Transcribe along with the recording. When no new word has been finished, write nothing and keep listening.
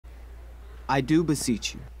I do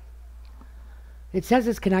beseech you. It says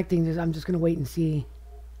it's connecting. I'm just going to wait and see.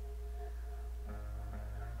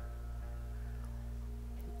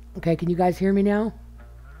 Okay, can you guys hear me now?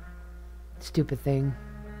 Stupid thing.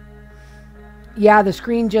 Yeah, the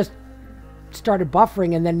screen just started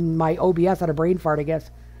buffering and then my OBS had a brain fart, I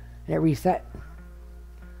guess. And it reset.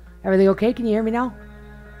 Everything okay? Can you hear me now?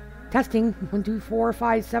 Testing. 1, 2, 4,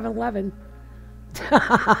 5, 7, 11.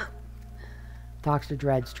 Talks to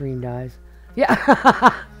Dread, stream dies.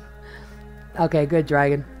 Yeah. Okay, good,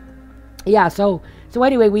 Dragon. Yeah, so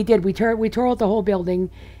anyway, we tore out the whole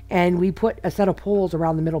building and we put a set of poles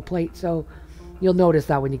around the middle plate. So you'll notice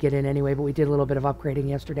that when you get in anyway, but we did a little bit of upgrading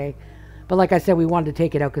yesterday. But like I said, we wanted to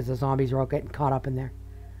take it out because the zombies were all getting caught up in there.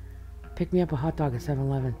 Pick me up a hot dog at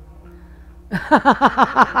 7-Eleven.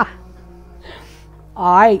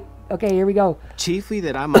 Alright. Okay, here we go. Chiefly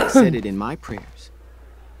that I might set it in my prayers.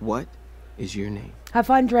 What is your name? Have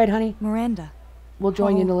fun, Dread, honey. Miranda. We'll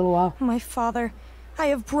join you in a little while. My father, I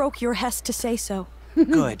have broke your hest to say so.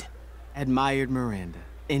 Good. Admired Miranda.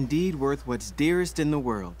 Indeed worth what's dearest in the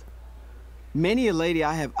world. Many a lady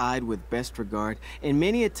I have eyed with best regard, and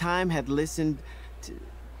many a time had listened to...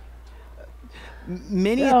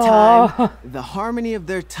 many a time the harmony of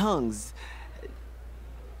their tongues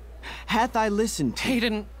hath I listened to.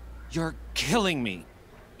 Hayden, you're killing me.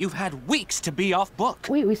 You've had weeks to be off book.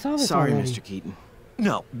 Wait, we saw this Sorry, already. Mr. Keaton.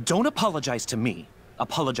 No, don't apologize to me.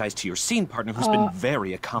 Apologize to your scene partner who's been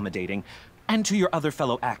very accommodating, and to your other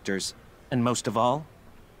fellow actors, and most of all,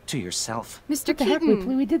 to yourself. Mr. What the heck?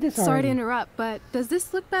 Keaton, We did this already. sorry to interrupt, but does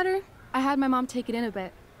this look better? I had my mom take it in a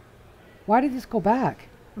bit. Why did this go back?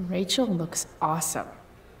 Rachel looks awesome.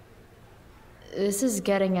 This is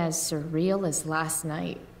getting as surreal as last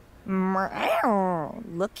night.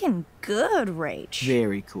 Looking good, Rach.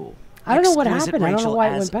 Very cool. I don't know what Exquisite happened. I don't know Rachel, why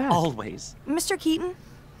it as went back. always. Mr. Keaton,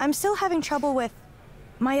 I'm still having trouble with...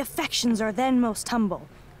 My affections are then most humble.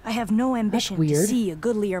 I have no ambition to weird. see a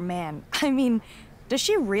goodlier man. I mean, does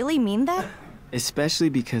she really mean that? Especially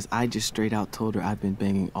because I just straight out told her I've been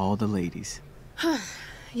banging all the ladies.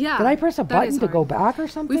 Yeah. Did I press a that button is to go hard. back or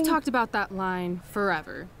something? We've talked about that line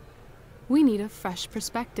forever. We need a fresh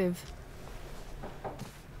perspective.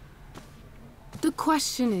 The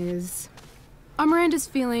question is, are Miranda's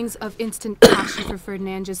feelings of instant passion for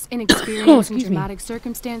Ferdinand just inexperience in Excuse me. dramatic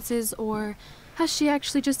circumstances, or has she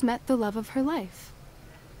actually just met the love of her life?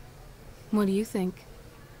 What do you think?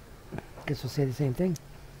 Guess we'll say the same thing.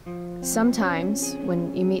 Sometimes,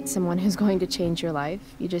 when you meet someone who's going to change your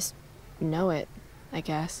life, you just know it, I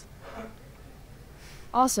guess.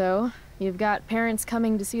 Also, you've got parents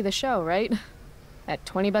coming to see the show, right? At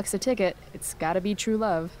 $20 a ticket, it's gotta be true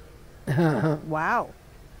love. Wow.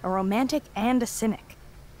 A romantic and a cynic.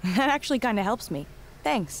 That actually kind of helps me.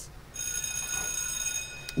 Thanks.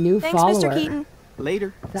 New Thanks, follower. Mr. Keaton.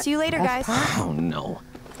 Later. See you later, That's guys. fine. Oh no.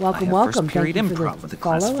 Welcome, I have welcome. First period Thank you for improv the with a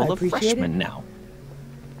class follow. I full of appreciate freshmen it. now.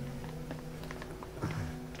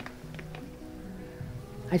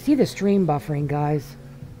 I see the stream buffering, guys.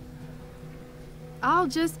 I'll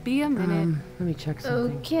just be a minute. Let me check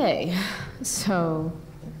something. Okay, so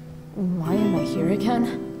why am I here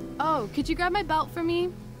again? Oh, could you grab my belt for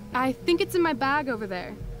me? I think it's in my bag over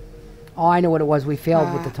there. Oh, I know what it was. We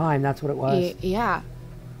failed with the time. That's what it was. Yeah,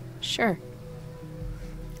 sure.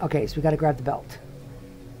 Okay, so we got to grab the belt.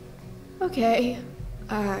 Okay,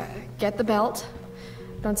 get the belt.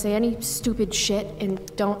 Don't say any stupid shit,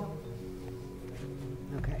 and don't...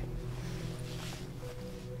 Okay.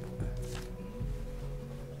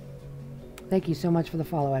 Thank you so much for the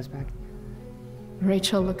follow, Aspak.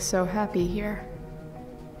 Rachel looks so happy here.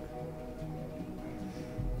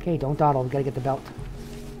 Okay, don't dawdle. We got to get the belt.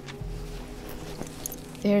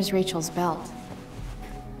 There's Rachel's belt.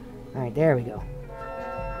 All right, there we go.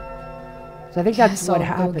 So I think that's Guess what I'll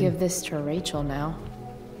happened. go give this to Rachel now.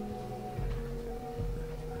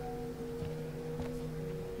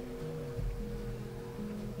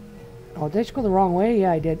 Oh, did I just go the wrong way?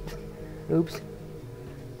 Yeah, I did. Oops.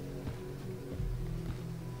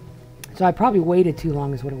 So I probably waited too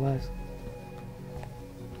long is what it was.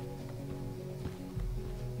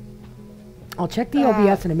 I'll check the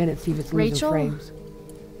OBS in a minute, see if it's losing Rachel? frames.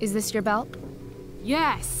 Is this your belt?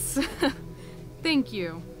 Yes. Thank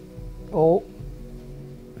you. Oh.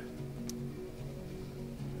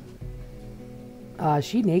 Is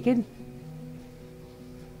she naked?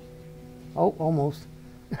 Oh, almost.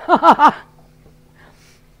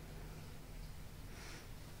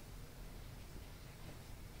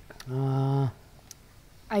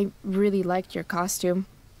 I really liked your costume.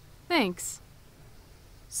 Thanks.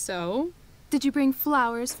 So, did you bring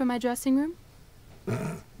flowers for my dressing room?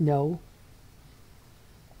 No.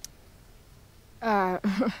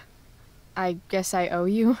 I guess I owe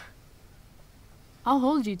you. I'll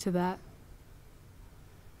hold you to that.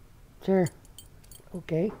 Sure.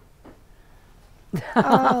 Okay.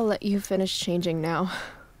 I'll let you finish changing now.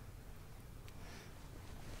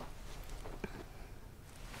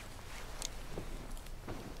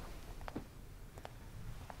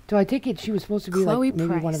 So I take it she was supposed to be Chloe like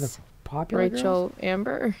maybe one of the Price. popular girls? Rachel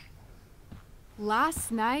Amber?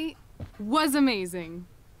 Last night was amazing.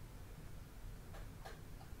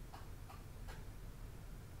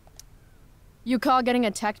 You call getting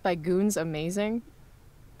attacked by goons amazing?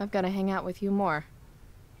 I've got to hang out with you more.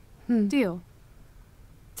 Deal.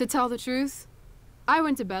 To tell the truth, I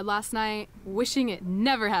went to bed last night wishing it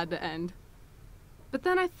never had to end. But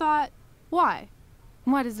then I thought, why?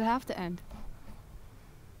 Why does it have to end?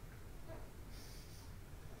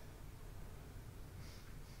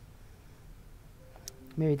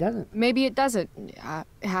 Maybe it doesn't. Maybe it doesn't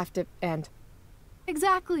have to end.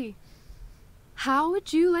 Exactly. How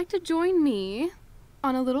would you like to join me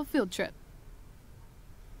on a little field trip?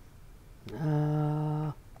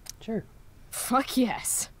 Sure. Fuck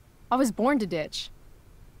yes. I was born to ditch.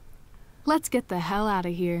 Let's get the hell out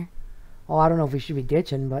of here. Oh, I don't know if we should be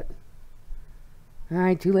ditching, but...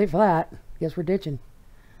 Alright, too late for that. Guess we're ditching.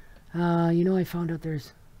 You know, I found out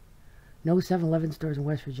there's no 7-Eleven stores in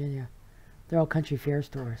West Virginia. They're all country fair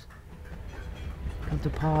stores. Come to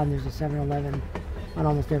Pa and there's a 7-Eleven on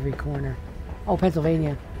almost every corner. Oh,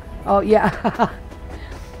 Pennsylvania. Oh, yeah.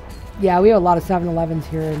 Yeah, we have a lot of 7-Elevens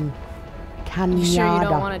here in Canada. You sure you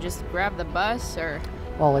don't want to just grab the bus, or...?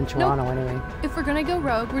 Well, in Toronto, anyway. If we're gonna go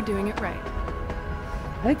rogue, we're doing it right.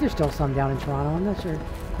 I think there's still some down in Toronto. I'm not sure.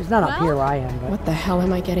 There's not up here where I am, but... What the hell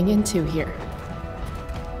am I getting into here?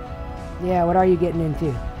 Yeah, what are you getting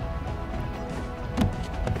into?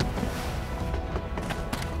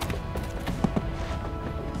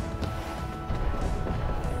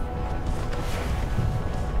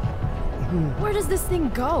 Where does this thing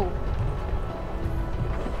go?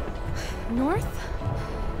 North?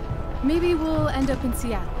 Maybe we'll end up in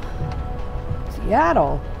Seattle.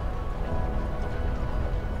 Seattle?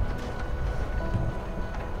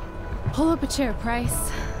 Pull up a chair,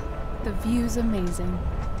 Price. The view's amazing.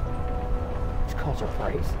 It's culture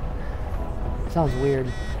Price. Sounds weird.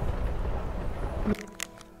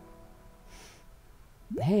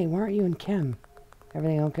 Hey, why aren't you and Kim?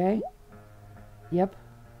 Everything okay? Yep.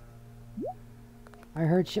 I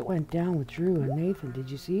heard shit went down with Drew and Nathan. Did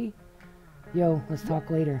you see? Yo, let's talk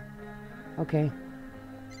later. Okay.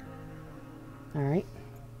 Alright.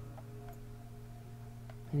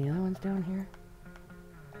 Any other ones down here?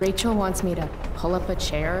 Rachel wants me to pull up a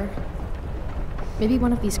chair. Maybe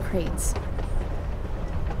one of these crates.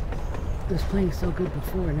 It was playing so good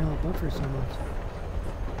before, now it buffers so much.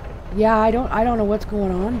 Yeah, I don't know what's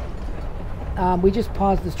going on. We just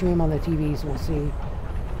paused the stream on the TV, so we'll see.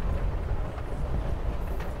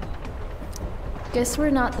 Guess we're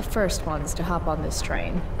not the first ones to hop on this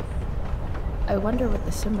train. I wonder what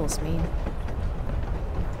the symbols mean.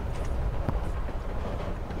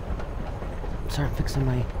 Sorry, I'm fixing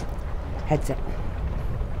my headset.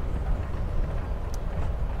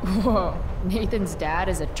 Whoa, Nathan's dad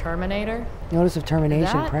is a Terminator? Notice of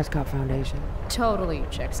termination, That- Prescott Foundation. Totally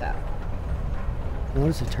checks out.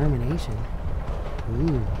 Notice of termination.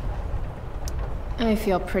 Ooh. I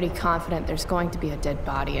feel pretty confident there's going to be a dead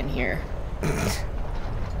body in here.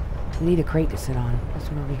 We need a crate to sit on. This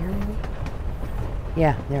one over here, maybe?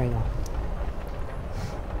 Yeah, there we go.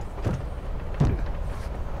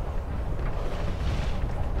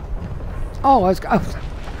 Oh, I was...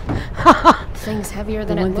 Thing's heavier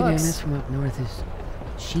The than one it thing I looks. miss from up north is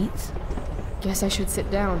sheets. Guess I should sit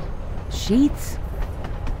down. Sheets?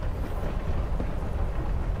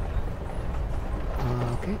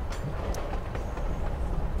 Okay.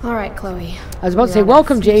 All right, Chloe. I was about to We're say, on a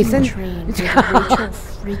welcome, freaking Jason. train with Rachel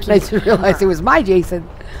freaking I just realized Hammer. it was my Jason.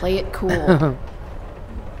 Play it cool.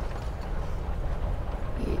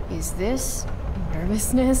 Is this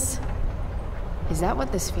nervousness? Is that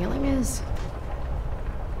what this feeling is?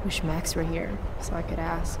 Wish Max were here so I could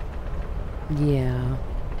ask. Yeah.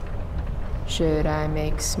 Should I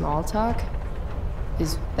make small talk?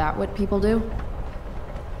 Is that what people do?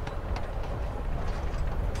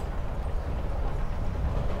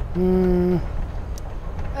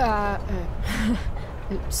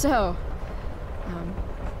 So,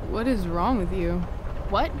 What is wrong with you?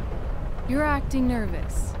 what? You're acting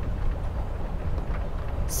nervous.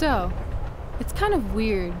 So, it's kind of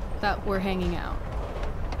weird that we're hanging out.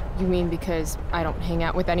 You mean because I don't hang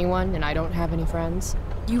out with anyone and I don't have any friends?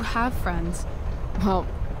 You have friends. Well,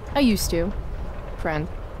 I used to. Friend.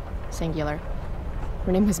 Singular.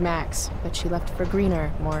 Her name was Max, but she left for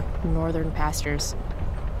greener, more northern pastures.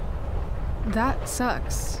 That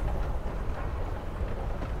sucks.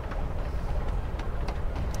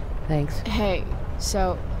 Thanks. Hey,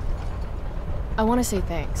 so... I want to say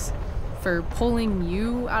thanks. For pulling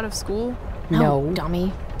you out of school? No.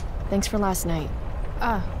 Dummy. Thanks for last night.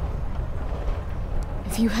 Ah,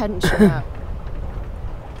 If you hadn't shown up...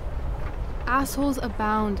 assholes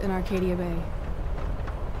abound in Arcadia Bay.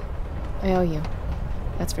 I owe you.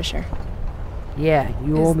 That's for sure. Yeah,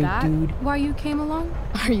 you owe Is me, that dude. why you came along?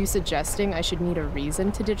 Are you suggesting I should need a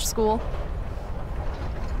reason to ditch school?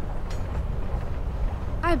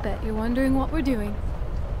 I bet you're wondering what we're doing.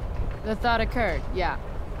 The thought occurred, yeah.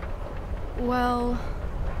 Well,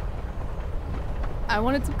 I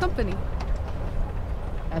wanted some company.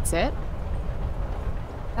 That's it?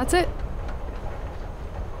 That's it.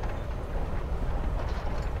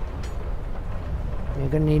 You're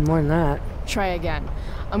gonna need more than that. Try again.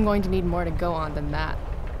 I'm going to need more to go on than that.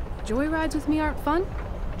 Joyrides with me aren't fun.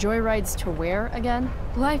 Joyrides to where again?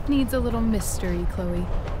 Life needs a little mystery, Chloe.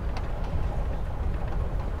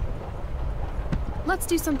 Let's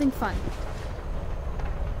do something fun.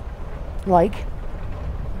 Like?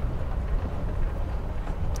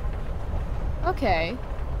 Okay,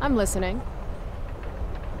 I'm listening.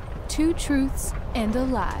 2 truths and a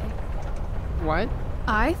lie. What?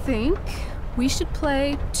 I think we should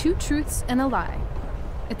play 2 truths and a lie.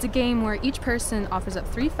 It's a game where each person offers up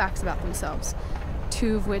 3 facts about themselves,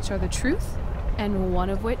 2 of which are the truth, and 1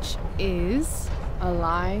 of which is... A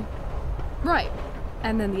lie? right.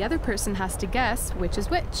 And then the other person has to guess which is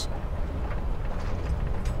which.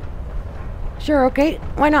 Sure, okay.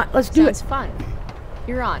 Why not? Let's do Sounds it. fun.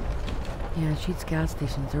 You're on. Yeah, Sheetz gas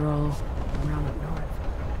stations are all around up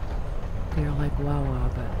north. They're like Wawa,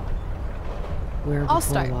 but where I'll before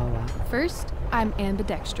start. Wawa? First, I'm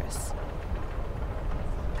ambidextrous.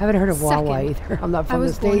 Haven't heard of Wawa Second, either. I'm not I from the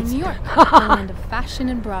was born in States. New York, the land of fashion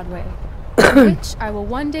and Broadway, to which I will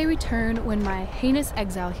one day return when my heinous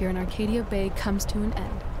exile here in Arcadia Bay comes to an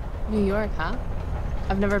end. New York, huh?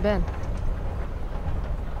 I've never been.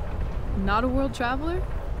 Not a world traveler?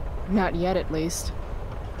 Not yet, at least.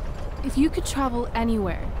 If you could travel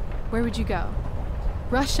anywhere, where would you go?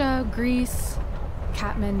 Russia, Greece,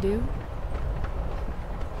 Kathmandu?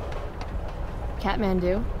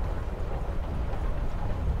 Kathmandu?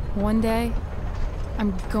 One day,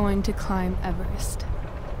 I'm going to climb Everest.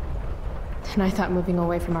 And I thought moving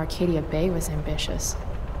away from Arcadia Bay was ambitious.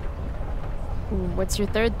 What's your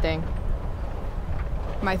third thing?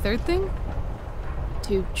 My third thing?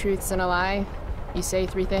 2 truths and a lie? You say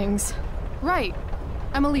 3 things? Right.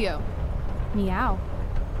 I'm a Leo. Meow.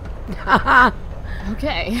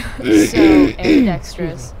 Okay. So,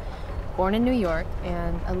 ambidextrous, born in New York,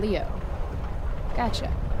 and a Leo.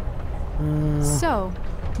 Gotcha. So,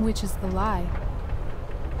 which is the lie?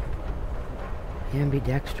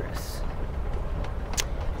 Ambidextrous.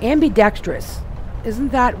 Ambidextrous. Isn't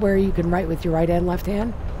that where you can write with your right and left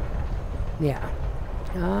hand? Yeah.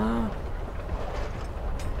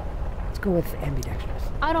 Let's go with ambidextrous.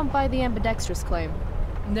 I don't buy the ambidextrous claim.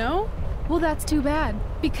 No? Well, that's too bad,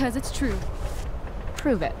 because it's true.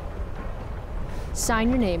 Prove it. Sign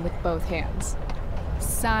your name with both hands.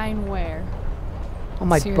 Sign where? On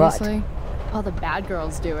my Seriously? butt. All the bad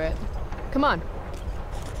girls do it. Come on.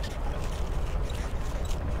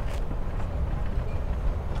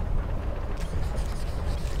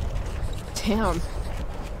 Damn.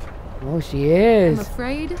 Oh, she I'm is.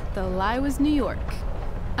 afraid the lie was New York.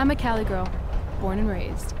 I'm a Cali girl, born and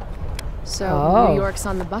raised. So, Oh. New York's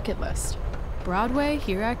on the bucket list. Broadway,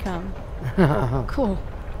 here I come. Cool.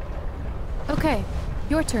 Okay,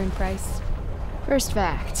 your turn, Price. First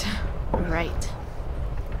fact. Right.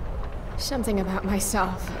 Something about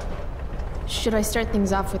myself. Should I start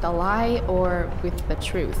things off with a lie or with the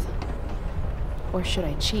truth? Or should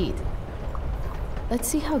I cheat? Let's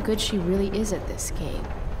see how good she really is at this game.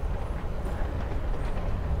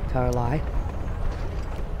 Tell her a lie.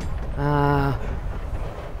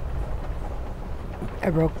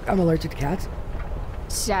 I'm allergic to cats.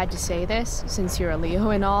 Sad to say this, since you're a Leo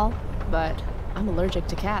and all, but I'm allergic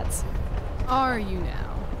to cats. Are you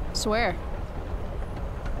now? Swear.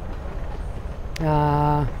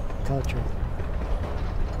 Tell the truth.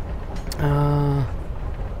 I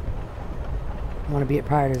want to be a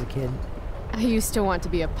pirate as a kid. I used to want to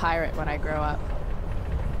be a pirate when I grow up.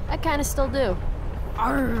 I kinda still do.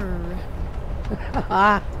 Arr.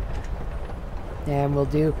 And we'll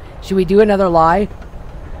do. Should we do another lie?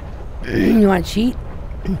 You want to cheat?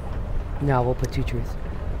 No, we'll put 2 truths.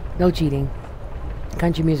 No cheating.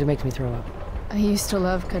 Country music makes me throw up. I used to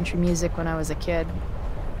love country music when I was a kid.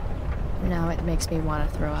 Now it makes me want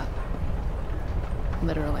to throw up.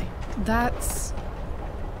 Literally. That's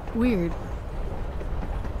weird.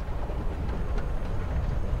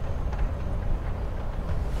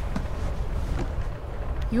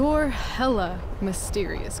 You're hella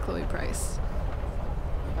mysterious, Chloe Price.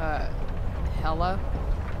 Hella?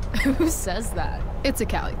 Who says that? It's a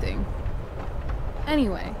Cali thing.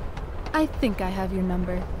 Anyway, I think I have your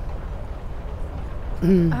number.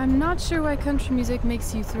 I'm not sure why country music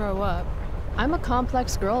makes you throw up. I'm a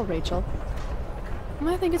complex girl, Rachel.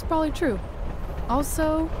 I think it's probably true.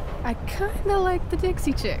 Also, I kinda like the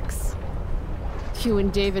Dixie Chicks. You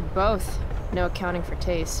and David both. No accounting for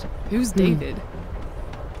taste. Who's David?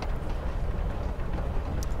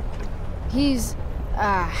 He's,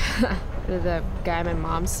 the guy my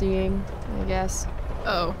mom's seeing, I guess.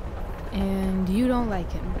 Oh, and you don't like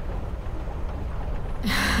him.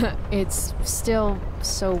 It's still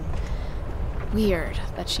so weird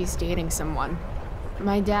that she's dating someone.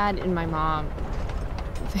 My dad and my mom,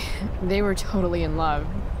 they were totally in love.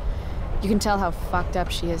 You can tell how fucked up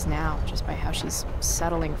she is now just by how she's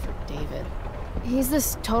settling for David. He's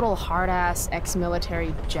this total hard-ass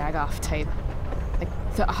ex-military jagoff type.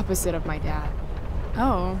 Like, the opposite of my dad.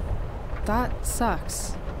 Oh, that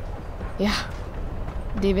sucks. Yeah.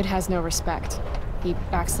 David has no respect. He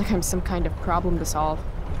acts like I'm some kind of problem to solve.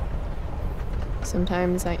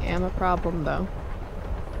 Sometimes I am a problem, though.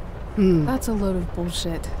 That's a load of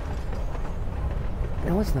bullshit.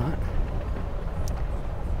 No, it's not.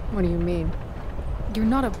 What do you mean? You're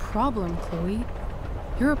not a problem, Chloe.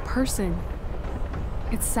 You're a person.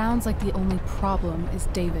 It sounds like the only problem is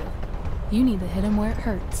David. You need to hit him where it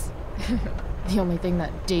hurts. The only thing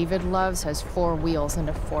that David loves has 4 wheels and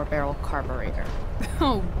a 4-barrel carburetor.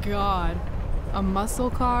 Oh, God. A muscle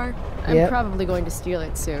car? I'm probably going to steal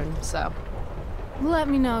it soon, so... Let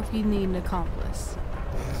me know if you need an accomplice.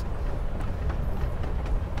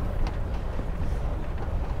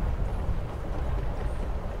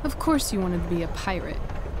 Of course you wanted to be a pirate.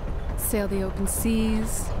 Sail the open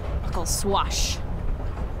seas, Buckle swash.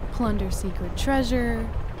 plunder secret treasure.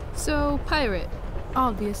 So, pirate.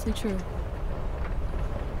 Obviously true.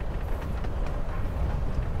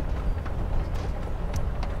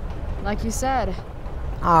 Like you said.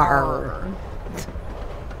 Arr.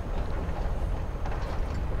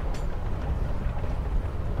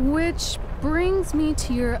 Which brings me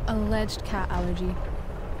to your alleged cat allergy.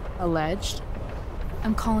 Alleged?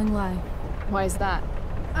 I'm calling lie. Why is that?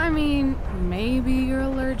 I mean, maybe you're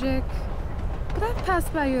allergic, but I've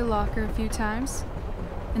passed by your locker a few times,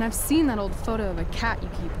 and I've seen that old photo of a cat you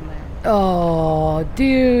keep in there. Oh,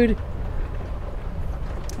 dude.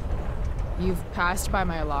 You've passed by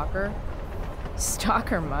my locker?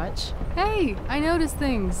 Stalker much? Hey, I notice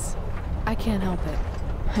things. I can't help it.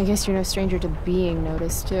 I guess you're no stranger to being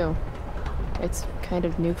noticed, too. It's kind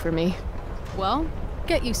of new for me. Well,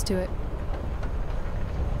 get used to it.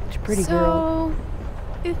 It's a pretty girl. So,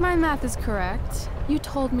 if my math is correct, you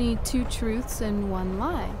told me 2 truths and 1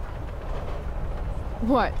 lie.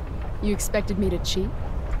 What? You expected me to cheat?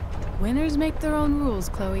 Winners make their own rules,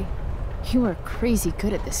 Chloe. You are crazy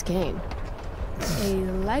good at this game. A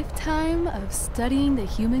lifetime of studying the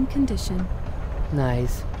human condition.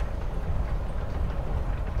 Nice.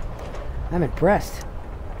 I'm impressed.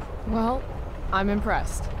 Well, I'm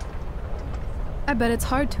impressed. I bet it's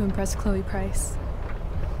hard to impress Chloe Price.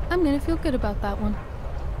 I'm gonna feel good about that one.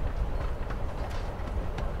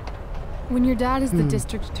 When your dad is the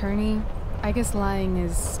district attorney, I guess lying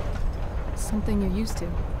is something you're used to.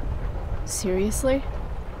 Seriously?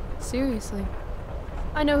 Seriously.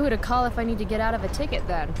 I know who to call if I need to get out of a ticket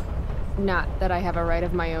then. Not that I have a right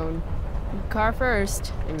of my own. Car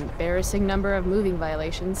first, embarrassing number of moving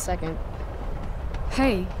violations second.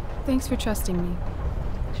 Hey, thanks for trusting me.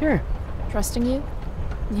 Sure. Trusting you?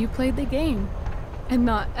 You played the game. And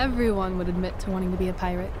not everyone would admit to wanting to be a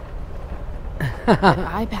pirate.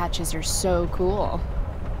 Eye patches are so cool.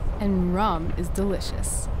 And rum is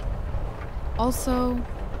delicious. Also,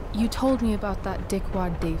 you told me about that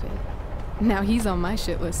dickwad David. Now he's on my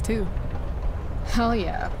shit list too. Hell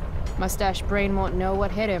yeah. Mustache brain won't know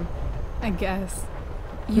what hit him. I guess.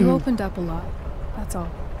 You opened up a lot. That's all.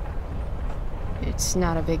 It's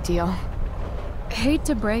not a big deal. Hate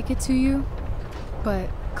to break it to you, but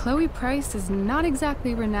Chloe Price is not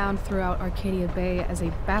exactly renowned throughout Arcadia Bay as a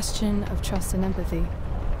bastion of trust and empathy.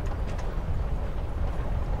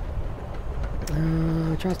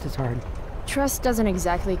 Trust is hard. Trust doesn't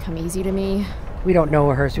exactly come easy to me. We don't know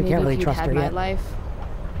her, so we Maybe can't really if you'd trust had her my yet. life,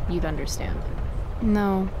 you'd understand.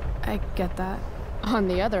 No, I get that. On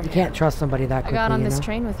the other You hand, can't trust somebody that I quickly, got on you this know?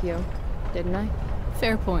 train with you, didn't I?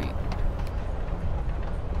 Fair point.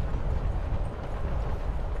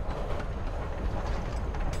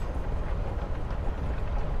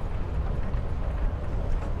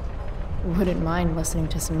 wouldn't mind listening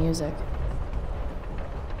to some music.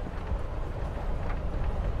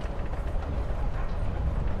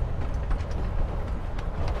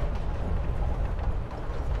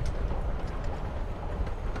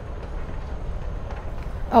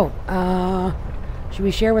 Oh, should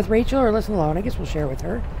we share with Rachel or listen alone? I guess we'll share with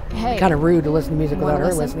her. Hey. Kind of rude to listen to music without her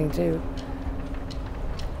listen? listening too.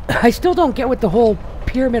 I still don't get what the whole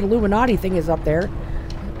Pyramid Illuminati thing is up there.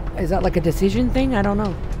 Is that like a decision thing? I don't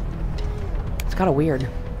know. It's kind of weird.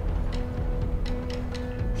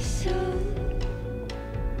 So,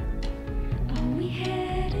 are we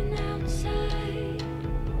heading outside?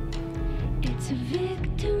 It's a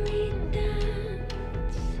victory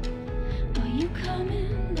dance. Are you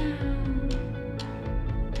coming down?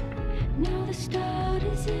 Now the start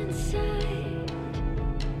is in sight.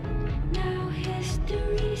 Now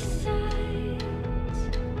history sighs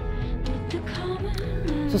with the common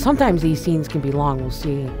man. So sometimes these scenes can be long. We'll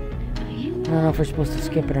see. I don't know if we're supposed to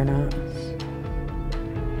skip it or not. Are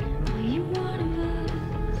you one of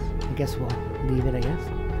us? I guess we'll leave it, I guess.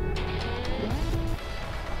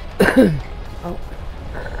 Oh.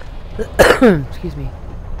 Excuse me.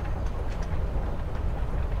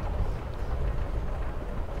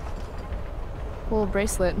 Cool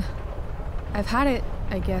bracelet. I've had it,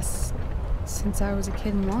 I guess, since I was a kid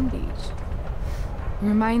in Long Beach. It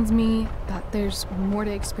reminds me that there's more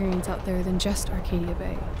to experience out there than just Arcadia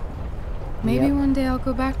Bay. Maybe Yep. one day I'll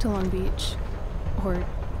go back to Long Beach. Or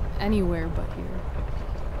anywhere but here.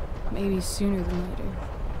 Maybe sooner than later.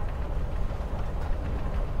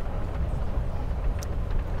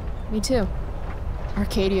 Me too.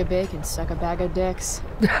 Arcadia Bay can suck a bag of dicks.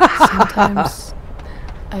 Sometimes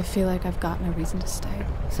I feel like I've got no reason to stay.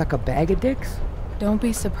 Suck a bag of dicks? Don't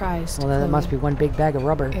be surprised, Well, then it must be Chloe, one big bag of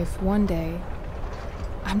rubber. if one day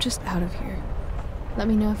I'm just out of here. Let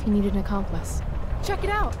me know if you need an accomplice. Check it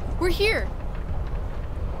out! We're here!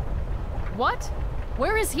 What?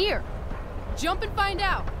 Where is here? Jump and find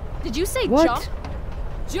out! Did you say What? jump?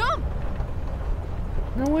 Jump!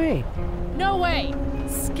 No way. No way!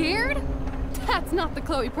 Scared? That's not the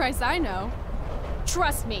Chloe Price I know.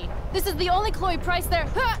 Trust me, this is the only Chloe Price there.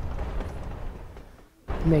 Ha!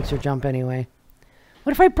 Makes her jump anyway.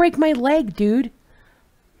 What if I break my leg, dude?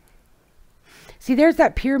 See, there's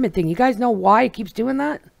that pyramid thing. You guys know why it keeps doing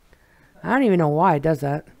that? I don't even know why it does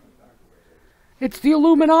that. It's the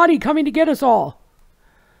Illuminati coming to get us all.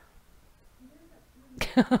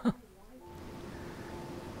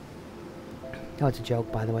 Oh, it's a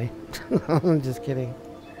joke, by the way. I'm just kidding.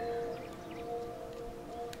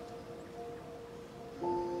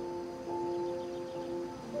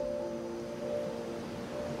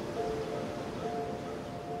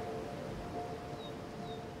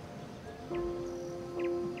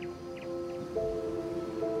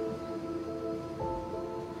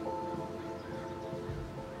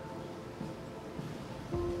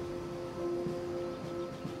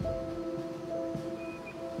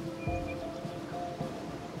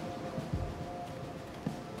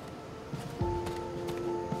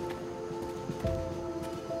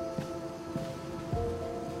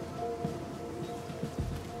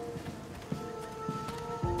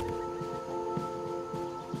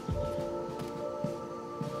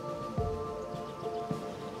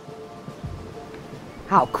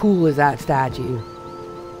 How cool is that statue?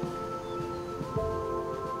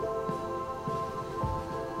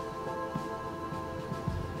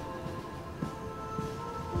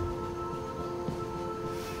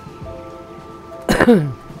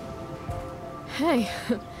 Hey,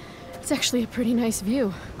 it's actually a pretty nice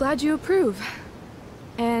view. Glad you approve.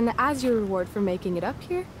 And as your reward for making it up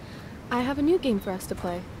here, I have a new game for us to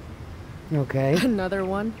play. Okay. Another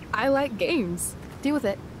one? I like games. Deal with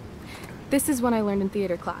it. This is one I learned in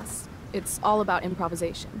theater class. It's all about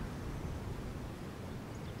improvisation.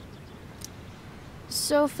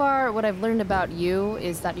 So far, what I've learned about you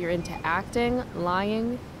is that you're into acting,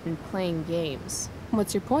 lying, and playing games.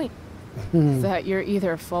 What's your point? That you're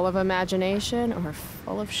either full of imagination or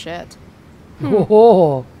full of shit.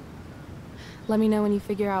 Oh. Let me know when you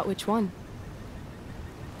figure out which one.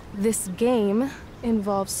 This game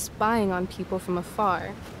involves spying on people from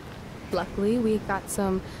afar. Luckily, we've got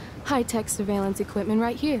some high-tech surveillance equipment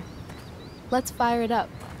right here. Let's fire it up.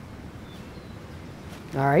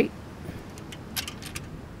 All right.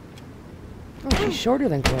 Oh, she's shorter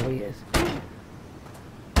than Chloe is.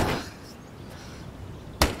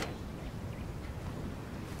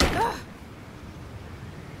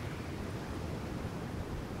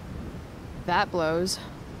 That blows.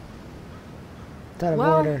 It's out of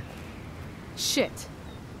Well- order. Shit.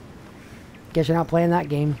 Guess you're not playing that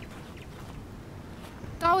game.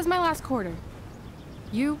 That was my last quarter.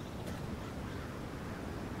 You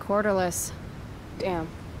quarterless. Damn.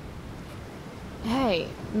 Hey,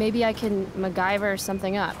 maybe I can MacGyver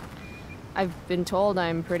something up. I've been told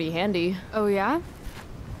I'm pretty handy. Oh, yeah?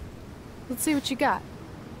 Let's see what you got.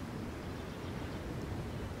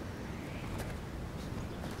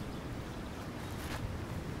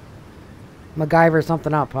 MacGyver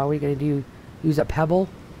something up, huh? We gonna do use a pebble?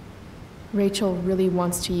 Rachel really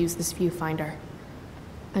wants to use this viewfinder.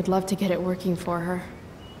 I'd love to get it working for her.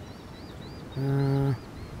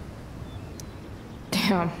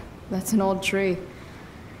 Damn, that's an old tree.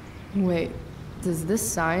 Wait, does this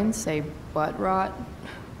sign say butt rot?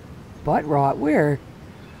 Butt rot? Where?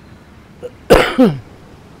 I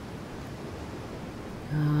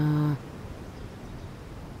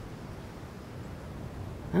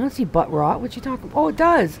don't see butt rot. What you talking? Oh, it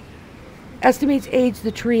does. Estimates age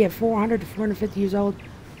the tree at 400 to 450 years old.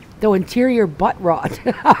 Though interior butt rot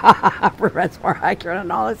prevents more accurate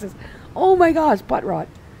analysis. Oh my gosh, butt rot.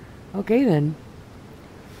 Okay then.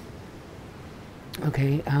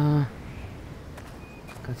 Okay, got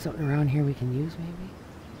something around here we can use maybe?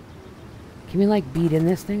 Can we like beat in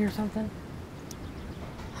this thing or something?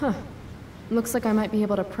 Huh. Looks like I might be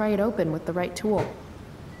able to pry it open with the right tool.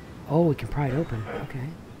 Oh, we can pry it open. Okay.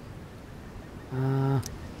 I'm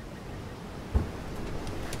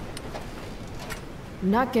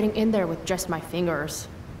not getting in there with just my fingers.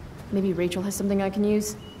 Maybe Rachel has something I can use?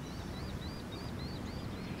 Is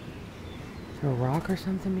there a rock or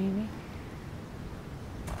something maybe?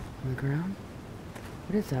 On the ground?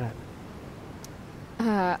 What is that?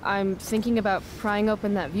 I'm thinking about prying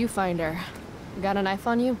open that viewfinder. Got a knife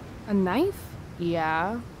on you? A knife?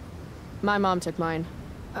 Yeah. My mom took mine.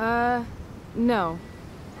 No.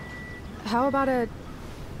 How about a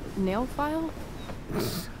nail file?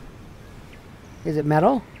 Is it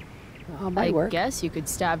metal? Oh, might I work. guess you could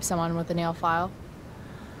stab someone with a nail file.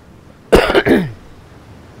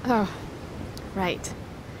 Oh, right.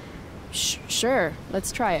 Sure,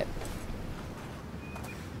 let's try it.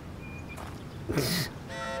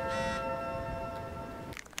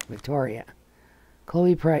 Victoria.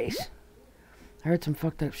 Chloe Price. I heard some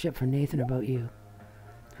fucked up shit from Nathan about you.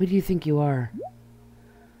 Who do you think you are?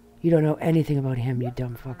 You don't know anything about him, you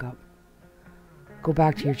dumb fuck up. Go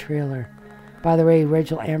back to your trailer. By the way,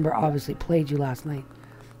 Rachel Amber obviously played you last night.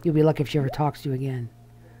 You'll be lucky if she ever talks to you again.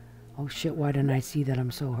 Oh shit, why didn't I see that?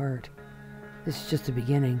 I'm so hurt. This is just the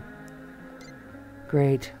beginning.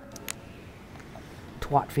 Great.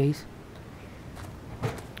 Twat face.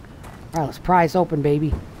 Alright, let's pry this open,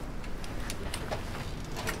 baby.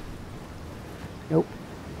 Nope.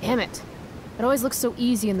 Damn it. It always looks so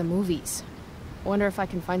easy in the movies. Wonder if I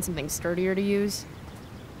can find something sturdier to use.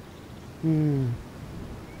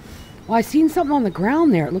 Well, I seen something on the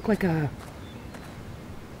ground there. It looked like a...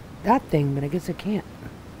 that thing, but I guess I can't.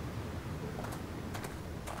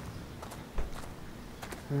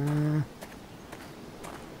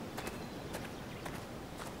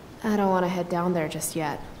 I don't want to head down there just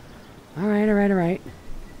yet. Alright, alright, alright.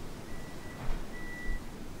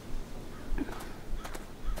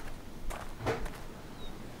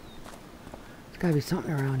 There's gotta be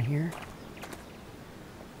something around here.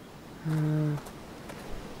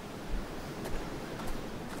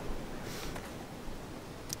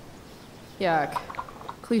 Yuck.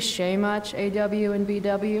 Cliche much, AW and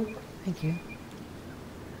BW? Thank you.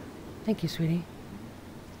 Thank you, sweetie.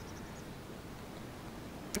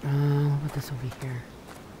 What about this over here?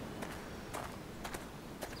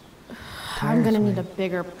 I'm gonna need a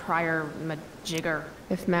bigger prior majigger.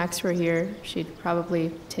 If Max were here, she'd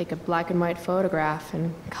probably take a black and white photograph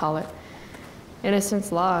and call it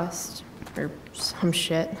Innocence Lost, or some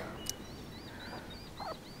shit.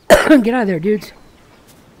 Get out of there, dudes.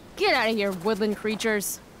 Get out of here, woodland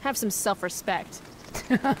creatures. Have some self-respect.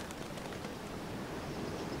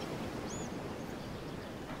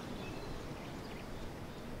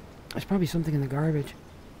 There's probably something in the garbage.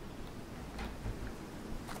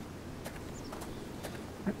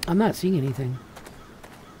 I'm not seeing anything.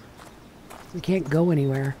 We can't go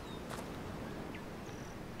anywhere.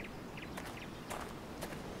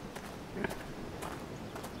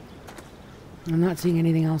 I'm not seeing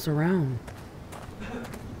anything else around.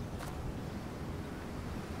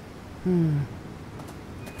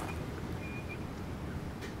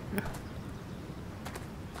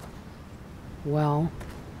 Well,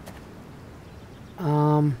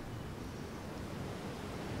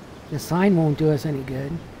 the sign won't do us any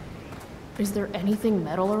good. Is there anything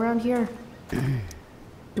metal around here?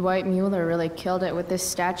 Dwight Mueller really killed it with this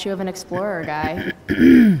statue of an explorer guy.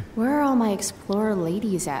 Where are all my explorer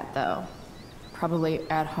ladies at, though? Probably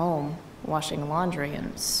at home, washing laundry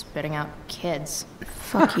and spitting out kids.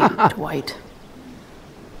 Fuck you, Dwight.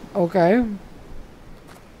 Okay.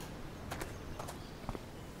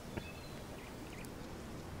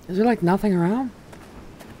 Is there like nothing around?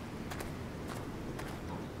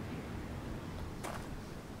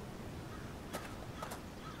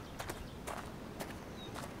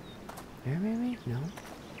 There maybe? No.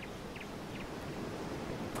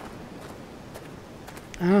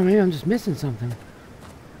 Oh, maybe I'm just missing something.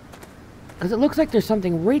 Because it looks like there's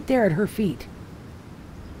something right there at her feet.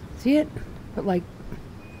 See it? But like...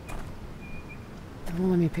 It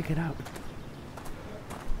won't let me pick it up.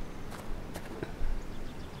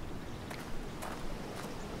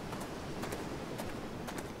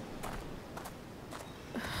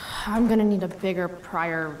 I'm gonna need a bigger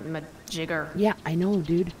prior majigger. Yeah, I know,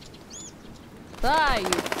 dude. Bye, you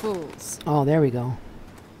fools. Oh, there we go.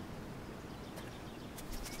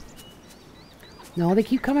 No, they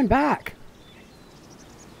keep coming back.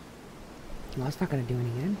 Well, that's not going to do any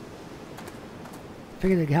good. I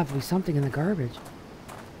figured there'd have to be something in the garbage.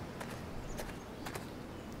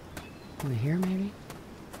 Over here, maybe?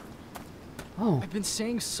 Oh. I've been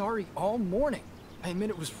saying sorry all morning. I admit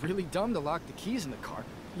it was really dumb to lock the keys in the car.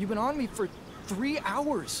 You've been on me for 3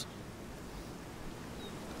 hours.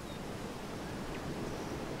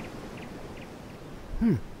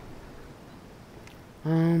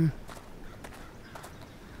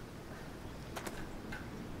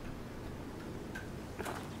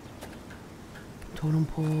 Totem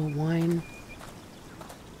pole, wine.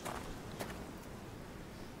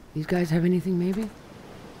 These guys have anything, maybe?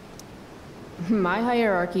 My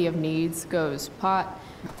hierarchy of needs goes pot,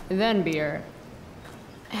 then beer.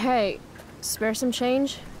 Hey, spare some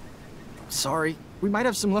change? Sorry. We might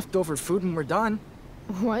have some leftover food when we're done.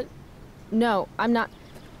 What? No, I'm not.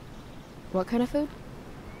 What kind of food?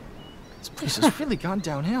 This place has really gone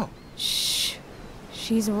downhill. Shh.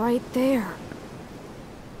 She's right there.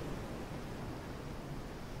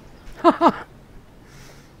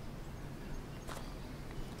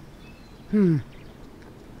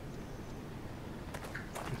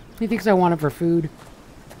 He thinks I want it for food.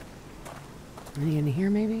 Any in here,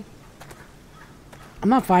 maybe? I'm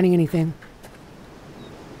not finding anything.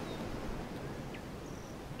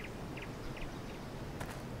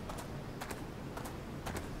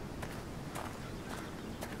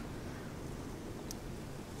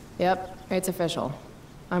 Yep, it's official.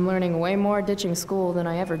 I'm learning way more ditching school than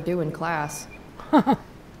I ever do in class.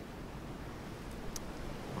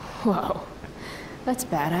 Whoa, that's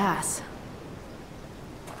badass.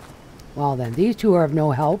 Well then, these two are of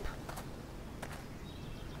no help.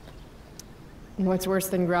 What's worse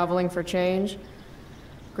than groveling for change?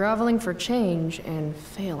 Groveling for change and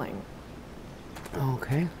failing.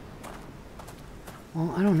 Okay.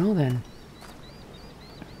 Well, I don't know then.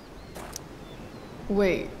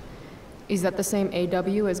 Wait, is that the same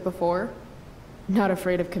AW as before? Not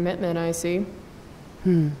afraid of commitment, I see.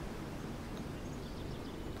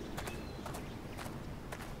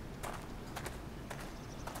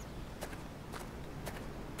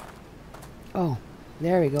 Oh,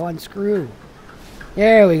 there we go. Unscrew.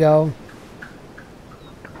 There we go.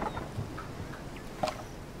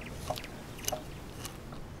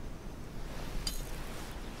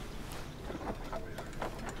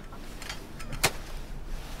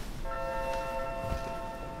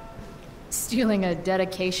 Stealing a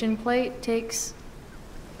dedication plate takes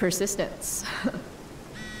persistence.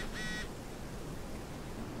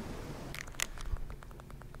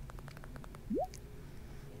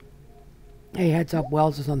 Hey, heads up.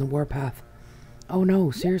 Wells is on the warpath. Oh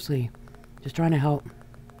no, seriously. Just trying to help.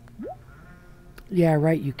 Yeah,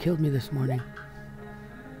 right. You killed me this morning.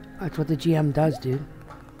 That's what the GM does, dude.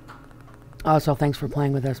 Also, thanks for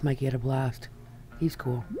playing with us. Mikey had a blast. He's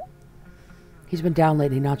cool. He's been down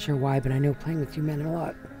lately, not sure why, but I know playing with you meant a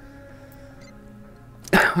lot.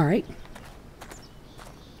 Alright.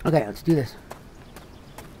 Okay, let's do this.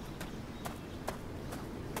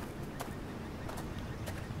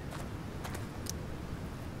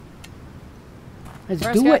 Let's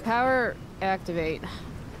First do got it. power, activate.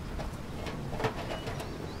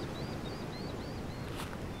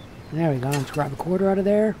 There we go. Let's grab a quarter out of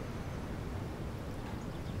there.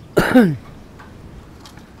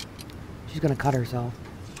 She's gonna cut herself.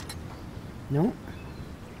 Nope.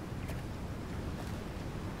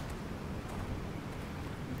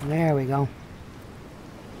 There we go.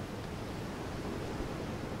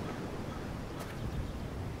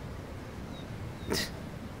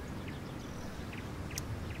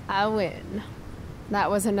 I win. That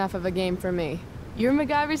was enough of a game for me. Your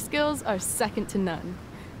MacGyver skills are second to none.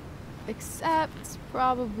 Except,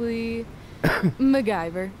 probably,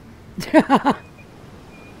 MacGyver.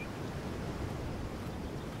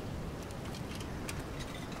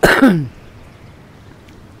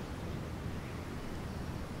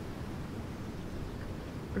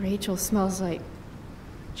 Rachel smells like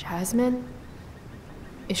jasmine?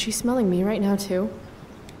 Is she smelling me right now too?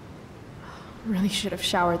 Really should have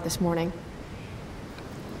showered this morning.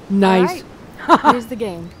 Nice. All right. Here's the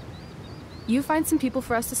game. You find some people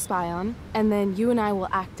for us to spy on, and then you and I will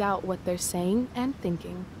act out what they're saying and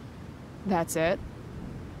thinking. That's it?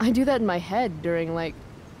 I do that in my head during, like,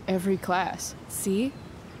 every class. See?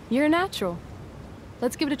 You're a natural.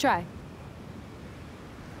 Let's give it a try.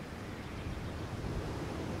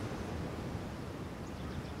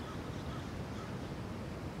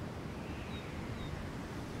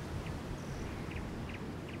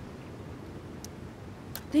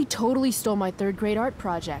 They totally stole my 3rd grade art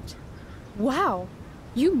project. Wow,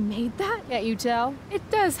 you made that? Can't you tell? It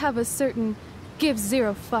does have a certain give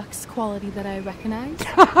zero fucks quality that I recognize.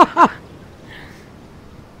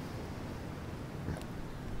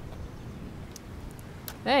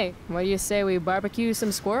 Hey, what do you say we barbecue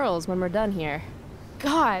some squirrels when we're done here?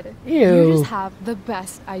 God, Ew. you just have the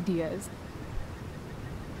best ideas.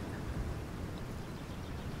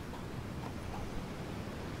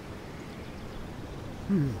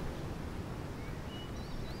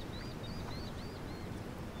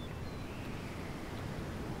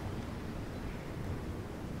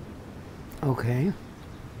 Okay.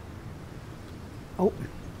 Oh.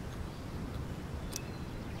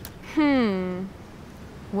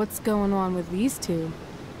 What's going on with these two?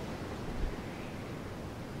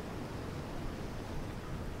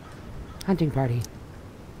 Hunting party.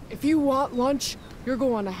 If you want lunch, you're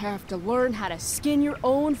going to have to learn how to skin your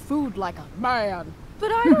own food like a man.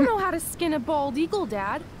 But I don't know how to skin a bald eagle,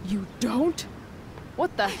 Dad. You don't?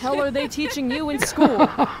 What the hell are they teaching you in school?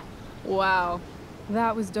 Wow,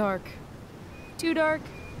 that was dark. Too dark?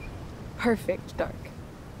 Perfect dark.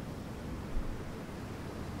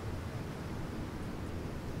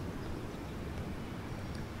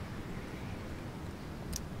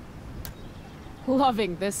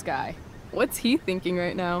 Loving this guy. What's he thinking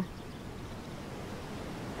right now?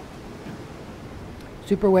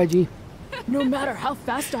 Super wedgie. No matter how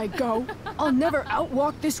fast I go, I'll never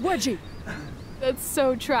outwalk this wedgie. That's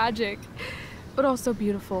so tragic, but also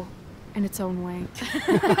beautiful in its own way.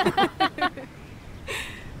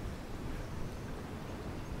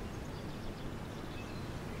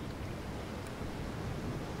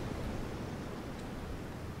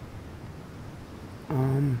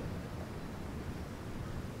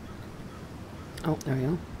 Oh, there we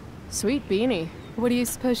go. Sweet beanie. What do you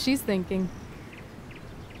suppose she's thinking?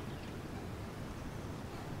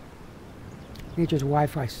 Nature's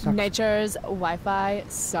Wi-Fi sucks. Nature's Wi-Fi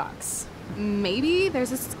sucks. Maybe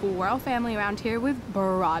there's a squirrel family around here with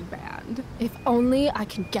broadband. If only I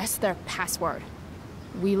can guess their password.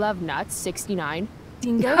 We love nuts, 69.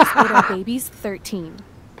 Dingoes ate our babies, 13.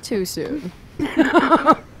 Too soon.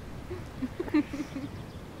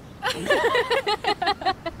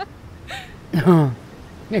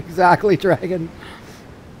 Exactly, Dragon.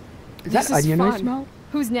 Is This that is onion I fun. smell?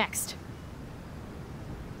 Who's next?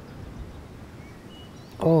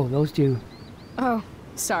 Oh, those two. Oh,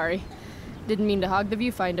 sorry. Didn't mean to hog the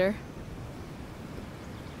viewfinder.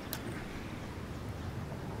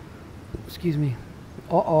 Excuse me.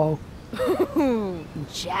 Uh-oh.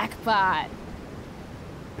 Jackpot.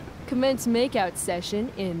 Commence makeout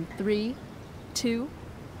session in 3, 2,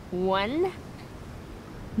 1.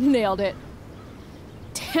 Nailed it.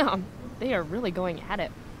 Damn, they are really going at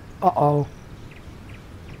it. Uh-oh.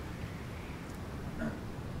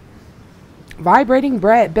 Vibrating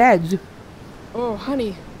beds. Oh,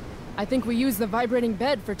 honey, I think we used the vibrating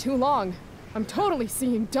bed for too long. I'm totally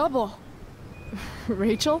seeing double.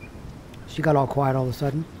 Rachel? She got all quiet all of a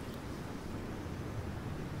sudden.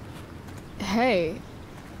 Hey,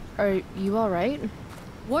 are you alright?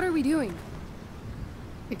 What are we doing?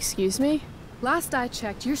 Excuse me? Last I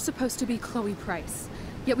checked, you're supposed to be Chloe Price.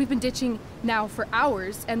 Yet we've been ditching now for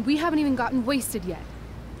hours, and we haven't even gotten wasted yet.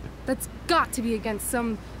 That's got to be against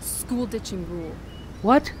some school ditching rule.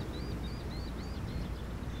 What?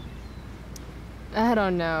 I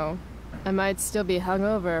don't know. I might still be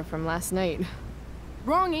hungover from last night.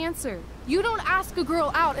 Wrong answer. You don't ask a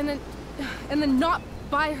girl out and then not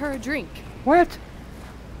buy her a drink. What?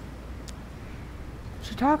 What's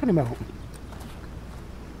she talking about?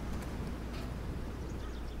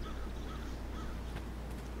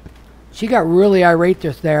 She got really irate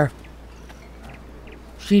just there.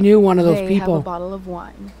 She knew one of those They people. have a bottle of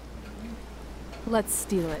wine. Let's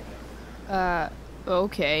steal it.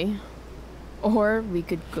 Okay. Or we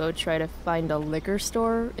could go try to find a liquor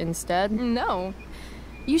store instead. No.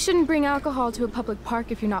 You shouldn't bring alcohol to a public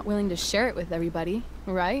park if you're not willing to share it with everybody,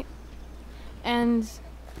 right? And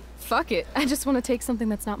fuck it, I just want to take something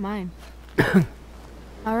that's not mine.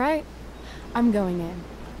 All right, I'm going in.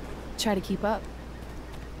 Try to keep up.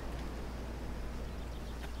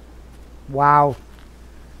 Wow.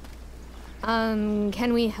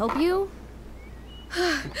 Can we help you?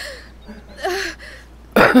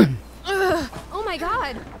 Oh my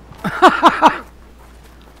god!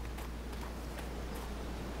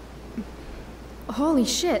 Holy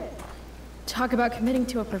shit. Talk about committing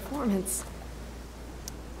to a performance.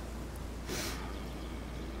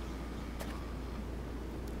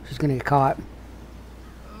 She's gonna get caught.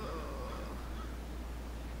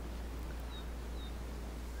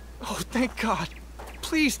 Oh, thank God.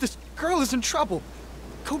 Please, this girl is in trouble.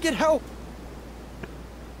 Go get help.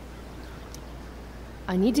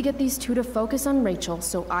 I need to get these two to focus on Rachel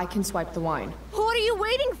so I can swipe the wine. What are you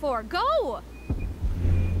waiting for? Go!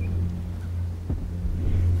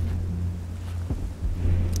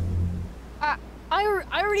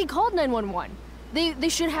 I already called 911. They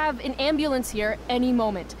should have an ambulance here any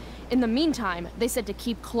moment. In the meantime, they said to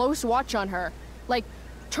keep close watch on her. Like,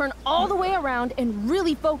 turn all the way around and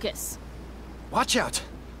really focus. Watch out.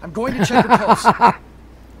 I'm going to check her pulse.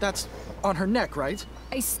 That's on her neck, right?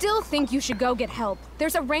 I still think you should go get help.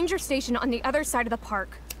 There's a ranger station on the other side of the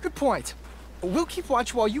park. Good point. We'll keep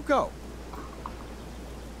watch while you go.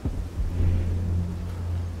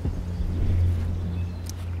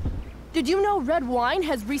 Did you know red wine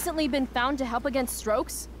has recently been found to help against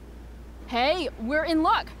strokes? Hey, we're in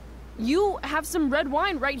luck. You have some red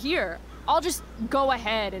wine right here. I'll just go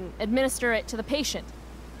ahead and administer it to the patient.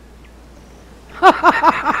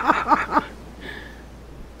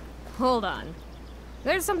 Hold on.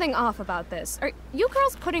 There's something off about this. Are you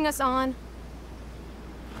girls putting us on?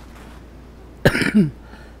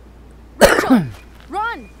 Rachel,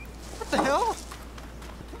 run! What the hell?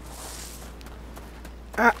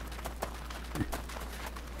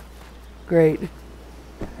 Great.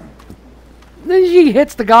 Then she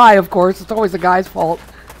hits the guy, of course. It's always the guy's fault.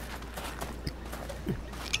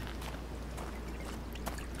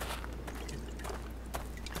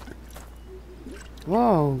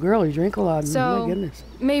 Whoa, girl, you drink a lot. So, my goodness.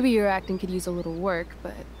 maybe your acting could use a little work,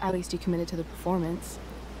 but at least you committed to the performance.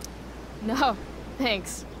 No,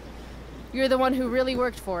 thanks. You're the one who really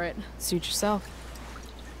worked for it. Suit yourself.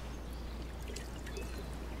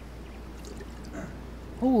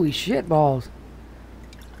 Holy shit balls.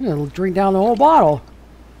 You're gonna drink down the whole bottle.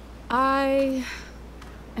 I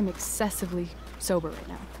am excessively sober right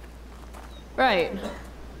now. Right.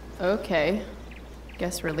 Okay.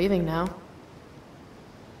 Guess we're leaving now.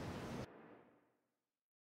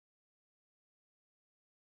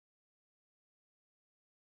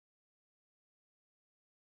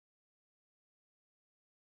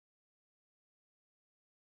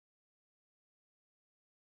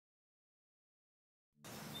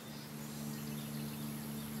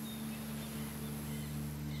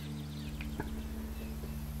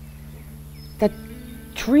 That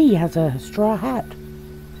tree has a straw hat.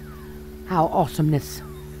 How awesomeness.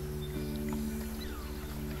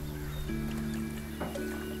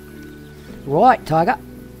 Right, Tiger.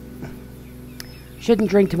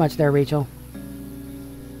 Shouldn't drink too much there, Rachel.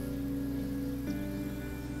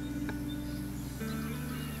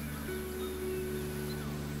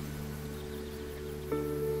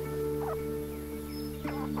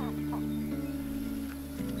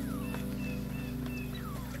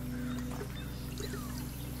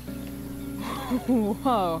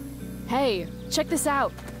 Whoa. Hey, check this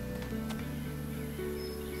out.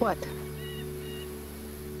 What?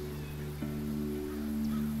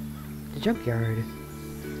 The junkyard.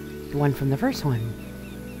 The one from the first one.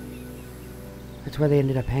 That's where they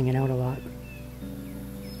ended up hanging out a lot.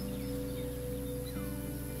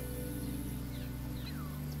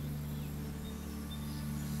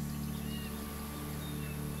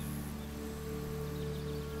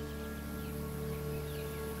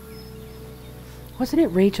 Wasn't it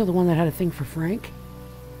Rachel, the one that had a thing for Frank?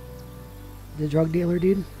 The drug dealer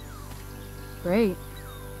dude? Great.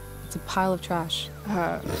 It's a pile of trash.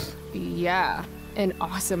 Yeah. An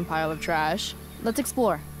awesome pile of trash. Let's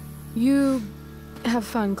explore. You have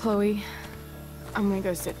fun, Chloe. I'm gonna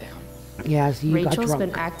go sit down. Yeah, so you got Rachel's drunk.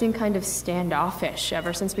 been acting kind of standoffish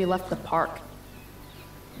ever since we left the park.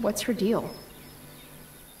 What's her deal?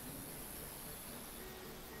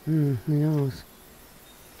 Who knows?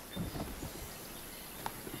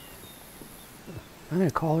 I'm gonna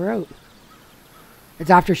call her out. It's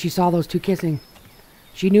after she saw those two kissing.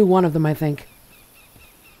 She knew one of them, I think.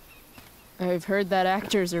 I've heard that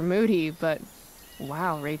actors are moody, but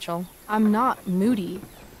Wow, Rachel. I'm not moody.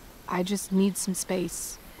 I just need some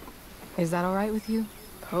space. Is that alright with you?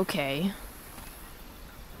 Okay.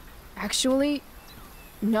 Actually,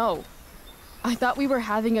 no. I thought we were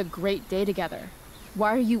having a great day together.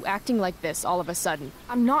 Why are you acting like this all of a sudden?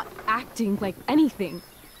 I'm not acting like anything.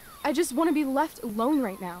 I just want to be left alone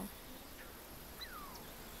right now.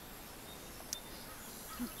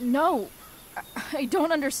 No. I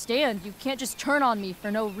don't understand. You can't just turn on me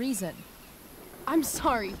for no reason. I'm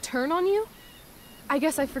sorry, turn on you? I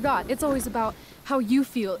guess I forgot. It's always about how you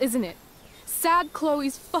feel, isn't it? Sad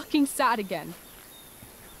Chloe's fucking sad again.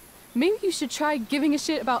 Maybe you should try giving a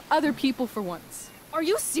shit about other people for once. Are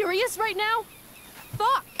you serious right now?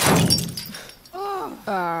 Fuck!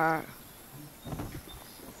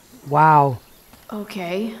 Wow.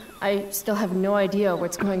 Okay. I still have no idea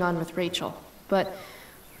what's going on with Rachel, but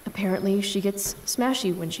apparently she gets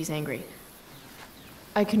smashy when she's angry.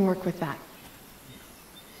 I can work with that.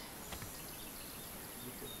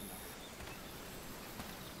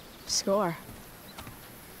 Score.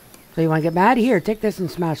 So you want to get mad? Here, take this and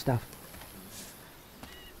smash stuff.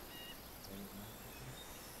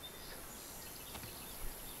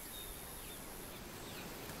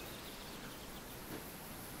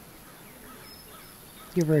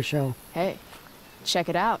 Give her a show. Hey, check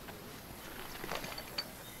it out.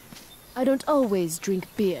 I don't always drink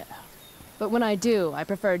beer, But when I do, I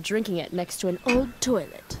prefer drinking it next to an old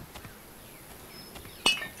toilet.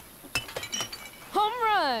 home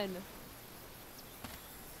run!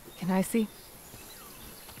 Can I see?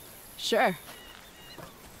 Sure.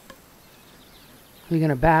 Are you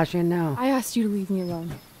gonna bash in now? I asked you to leave me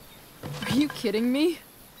alone. Are you kidding me?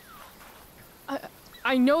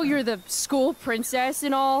 I know you're the school princess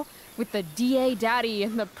and all, with the DA daddy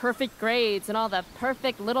and the perfect grades and all the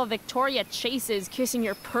perfect little Victoria chases kissing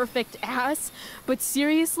your perfect ass, but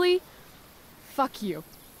seriously, fuck you.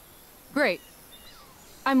 Great.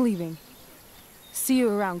 I'm leaving. See you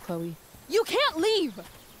around, Chloe. You can't leave!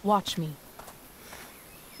 Watch me.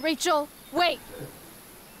 Rachel, wait!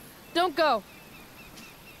 Don't go.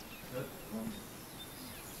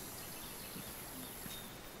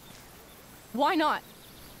 Why not?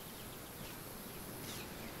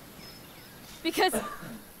 Because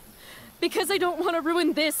I don't want to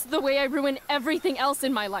ruin this the way I ruin everything else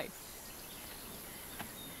in my life.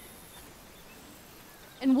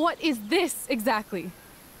 And what is this exactly?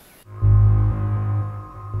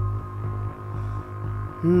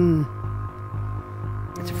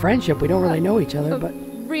 It's a friendship. We don't really know each other, but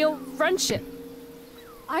Real friendship.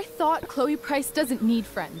 I thought Chloe Price doesn't need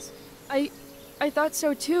friends. I thought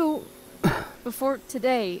so too. Before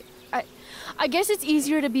today. I guess it's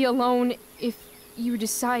easier to be alone if you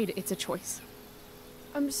decide it's a choice.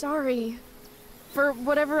 I'm sorry for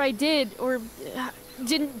whatever I did or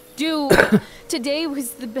didn't do. Today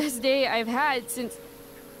was the best day I've had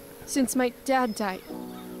since my dad died.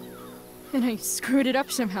 And I screwed it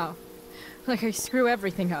up somehow. Like I screw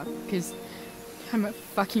everything up, because I'm a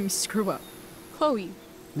fucking screw up. Chloe,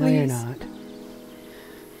 no, you're please. not.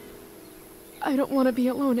 I don't want to be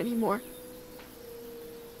alone anymore.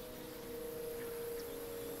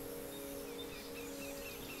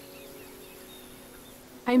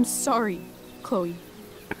 I'm sorry, Chloe.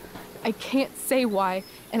 I can't say why,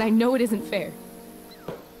 and I know it isn't fair.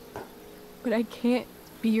 But I can't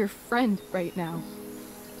be your friend right now.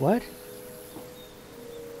 What?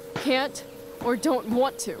 Can't or don't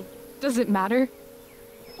want to. Does it matter?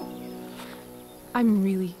 I'm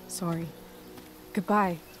really sorry.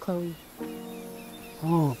 Goodbye, Chloe.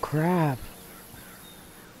 Oh, crap.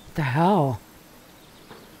 What the hell?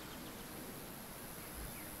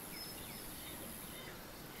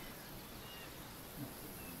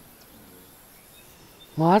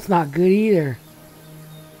 Well, that's not good either.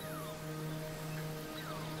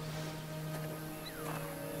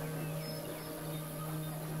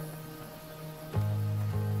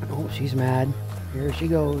 Oh, she's mad. Here she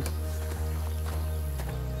goes.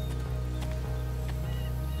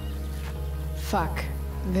 Fuck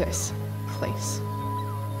this place.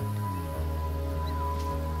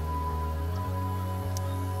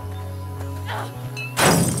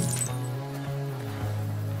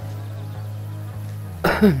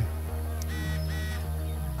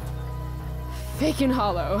 Fake and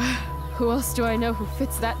hollow. Who else do I know who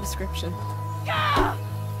fits that description?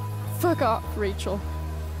 Fuck off, Rachel.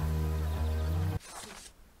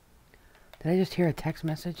 Did I just hear a text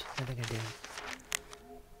message? I think I did.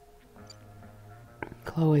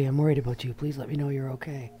 Chloe, I'm worried about you. Please let me know you're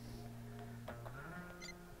okay.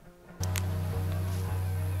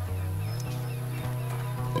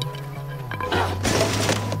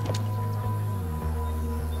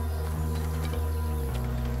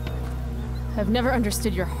 I've never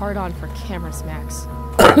understood your hard-on for cameras, Max.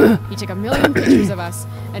 You took a million pictures of us,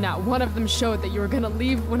 and not one of them showed that you were gonna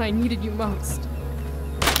leave when I needed you most.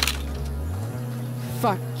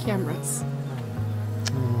 Fuck cameras.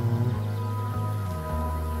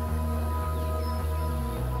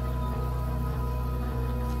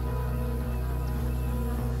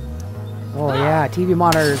 Oh yeah, TV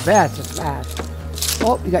monitor's best to smash.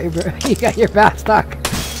 Oh, you got your bat stuck.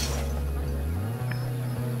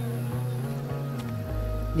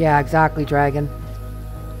 Yeah, exactly, Dragon.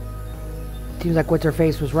 Seems like what's her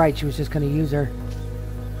face was right. She was just gonna use her.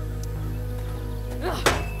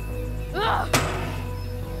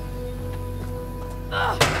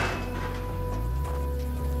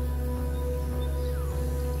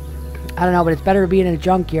 I don't know, but it's better being in a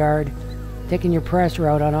junkyard, taking your pressure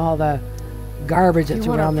out on all the garbage that's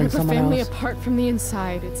around than someone else. You want to rip a family apart from the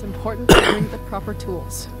inside. It's important to bring the proper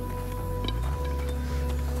tools.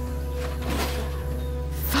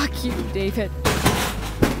 Fuck you, David.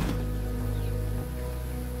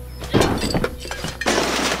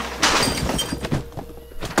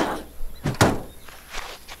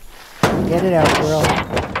 Get it out, girl.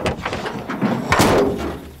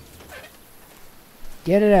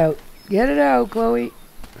 Get it out. Get it out, Chloe.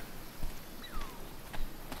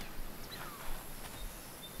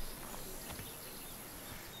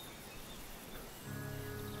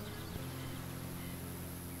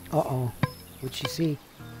 Uh-oh. What'd she see?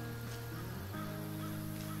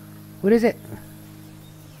 What is it?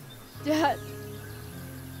 Dad.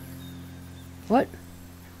 What?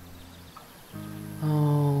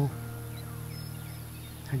 Oh.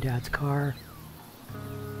 Her dad's car.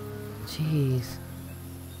 Jeez.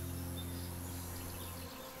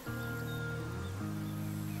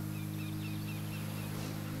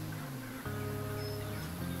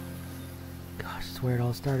 Gosh, that's where it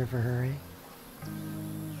all started for her, eh?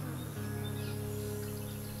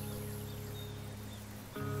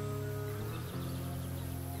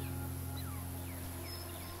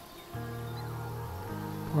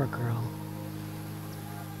 Poor girl.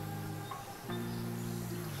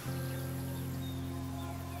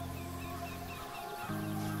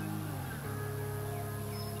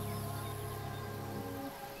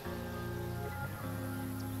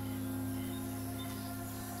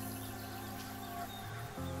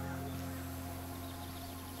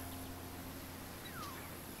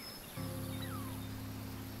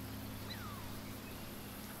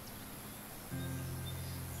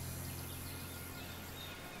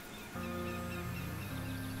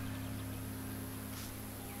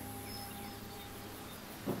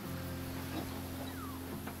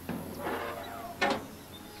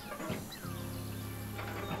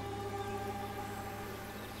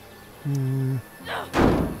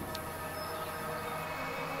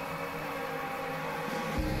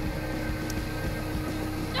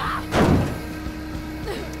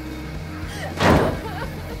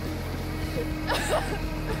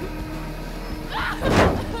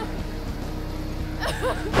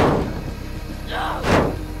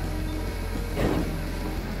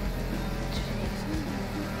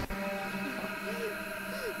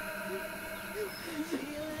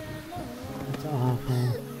 That's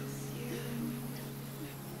awful.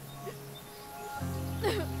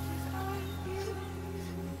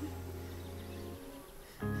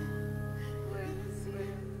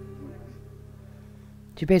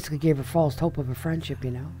 She basically gave her false hope of a friendship,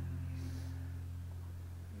 you know?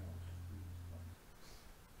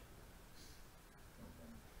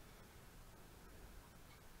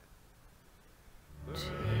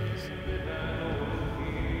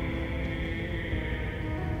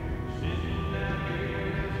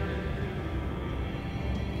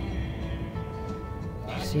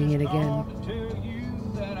 Seeing it again.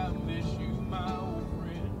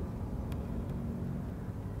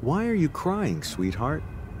 Why are you crying, sweetheart?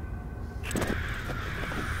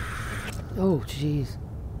 Oh, jeez.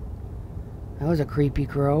 That was a creepy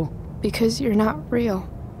crow. Because you're not real.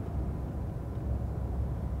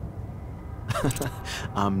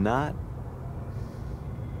 I'm not.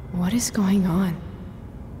 What is going on?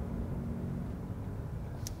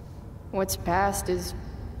 What's past is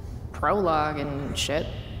prologue and shit.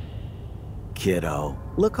 Kiddo,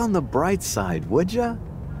 look on the bright side, would ya?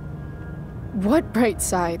 What bright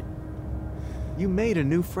side? You made a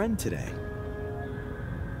new friend today.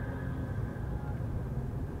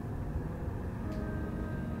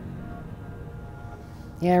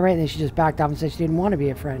 Yeah, right, then she just backed off and said she didn't want to be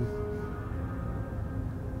a friend.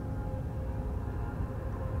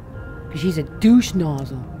 Because she's a douche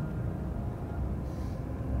nozzle.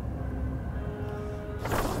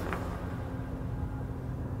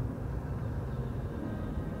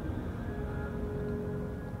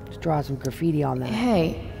 Just draw some graffiti on that.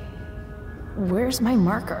 Hey, where's my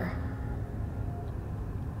marker?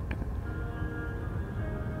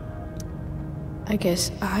 I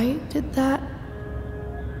guess I did that?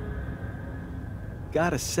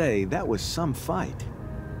 Gotta say, that was some fight.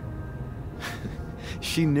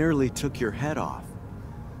 She nearly took your head off.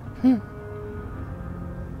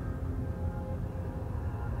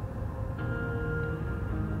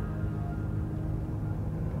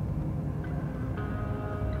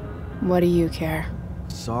 What do you care?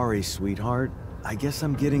 Sorry, sweetheart. I guess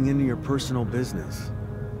I'm getting into your personal business.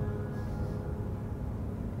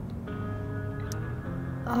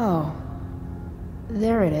 Oh.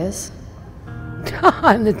 There it is.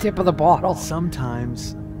 On the tip of the bottle.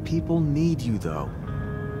 Sometimes people need you, though.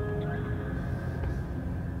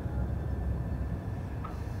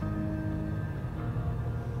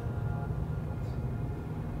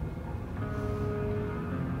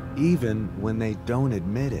 Even when they don't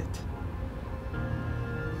admit it.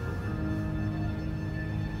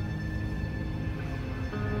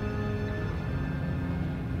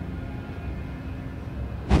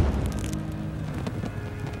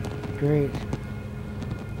 Great.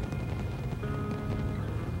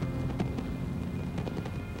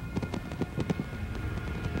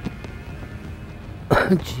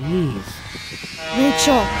 Jeez.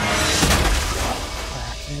 Rachel!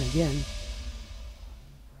 Accident again.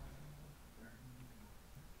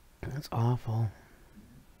 That's awful.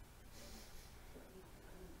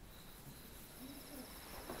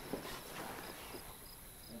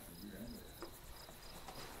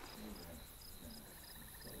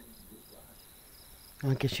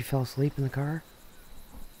 I guess she fell asleep in the car.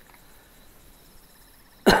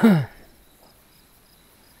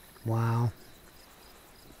 Wow.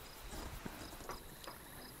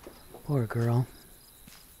 Poor girl.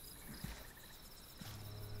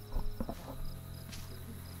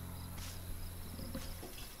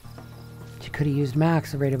 She could have used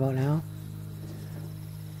Max right about now.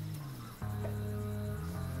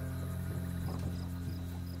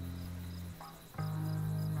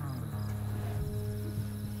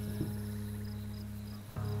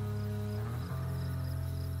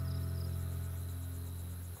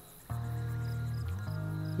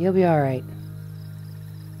 You'll be alright.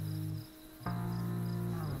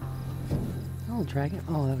 Oh, dragon.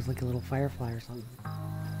 Oh, that was like a little firefly or something.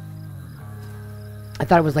 I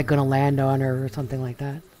thought it was like gonna land on her or something like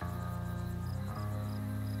that.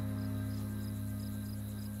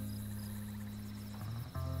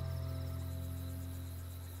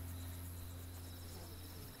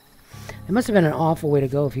 It must have been an awful way to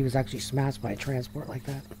go if he was actually smashed by a transport like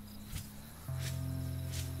that.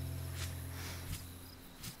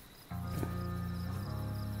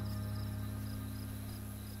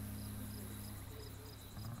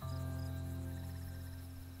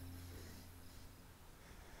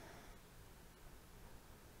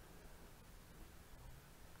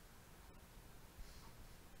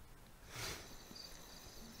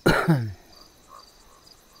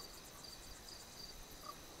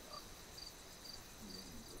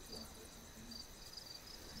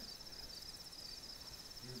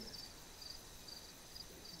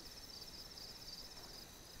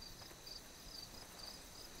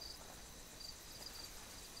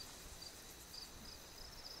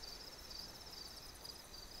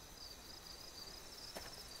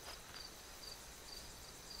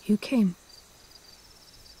 You came.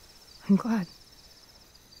 I'm glad.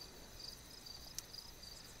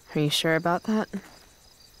 Are you sure about that?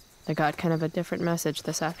 I got kind of a different message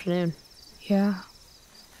this afternoon. Yeah.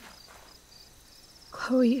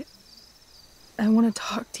 Chloe, I want to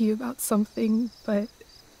talk to you about something, but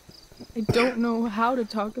I don't know how to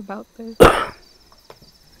talk about this.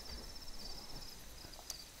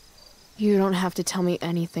 You don't have to tell me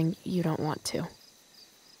anything you don't want to.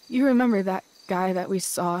 You remember that guy that we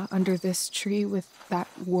saw under this tree with that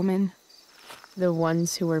woman? The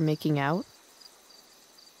ones who were making out?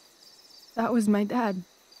 That was my dad.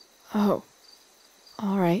 Oh.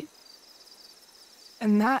 All right.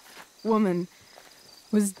 And that woman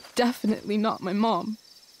was definitely not my mom.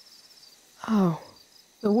 Oh.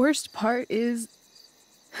 The worst part is,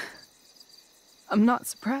 I'm not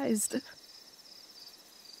surprised.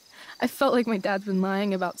 I felt like my dad's been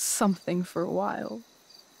lying about something for a while.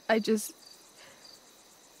 I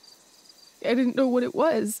didn't know what it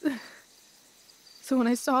was. So when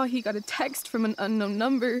I saw he got a text from an unknown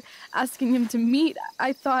number asking him to meet,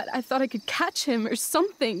 I thought I could catch him or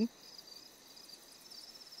something.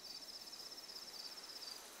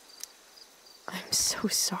 I'm so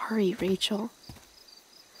sorry, Rachel.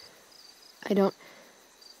 I don't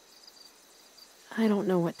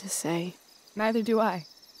know what to say. Neither do I.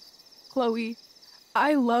 Chloe,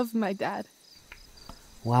 I love my dad.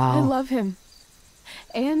 Wow. I love him.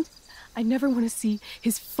 And I never want to see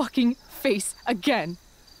his fucking face again.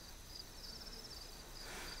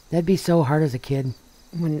 That'd be so hard as a kid.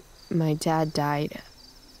 When my dad died,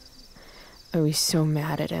 I was so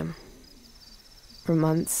mad at him. For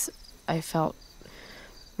months, I felt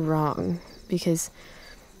wrong because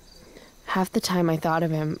half the time I thought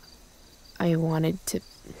of him, I wanted to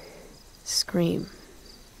scream.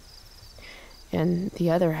 And the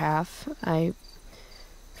other half, I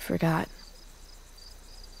forgot.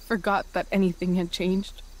 Forgot that anything had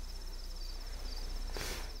changed.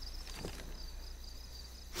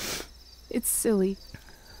 It's silly,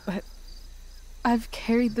 but I've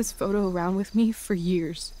carried this photo around with me for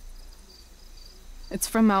years. It's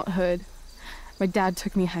from Mount Hood. My dad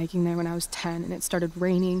took me hiking there when I was 10, and it started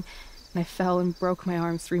raining, and I fell and broke my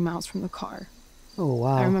arm 3 miles from the car. Oh,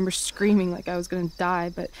 wow. I remember screaming like I was gonna die,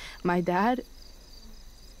 but my dad,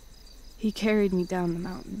 he carried me down the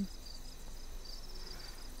mountain.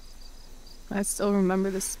 I still remember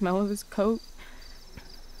the smell of his coat,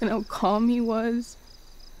 and how calm he was,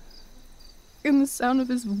 and the sound of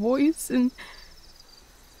his voice, and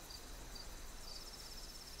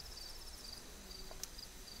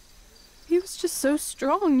he was just so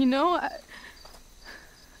strong, you know?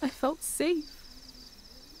 I felt safe.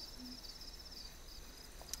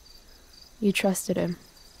 You trusted him.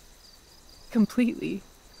 Completely.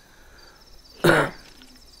 You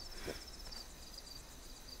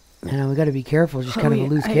know, we gotta be careful. Just kind of a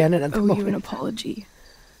loose cannon at the moment. I owe you an apology.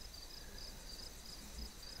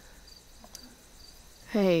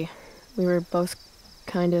 Hey, we were both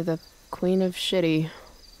kind of the queen of shitty.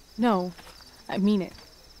 No, I mean it.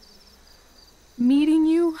 Meeting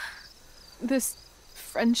you, this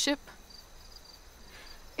friendship,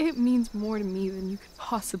 it means more to me than you could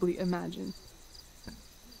possibly imagine.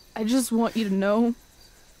 I just want you to know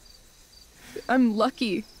I'm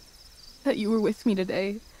lucky that you were with me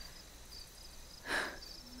today.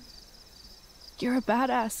 You're a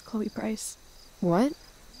badass, Chloe Price. What?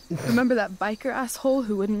 Remember that biker asshole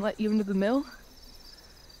who wouldn't let you into the mill?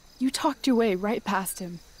 You talked your way right past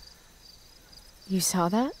him. You saw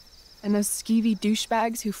that? And those skeevy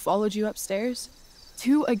douchebags who followed you upstairs?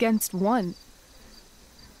 2 against 1.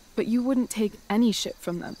 But you wouldn't take any shit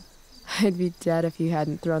from them. I'd be dead if you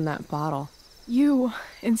hadn't thrown that bottle. You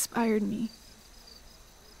inspired me.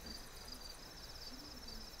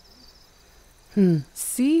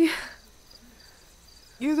 See?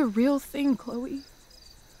 You're the real thing, Chloe.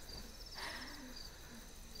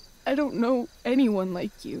 I don't know anyone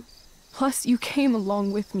like you. Plus, you came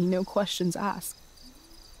along with me, no questions asked.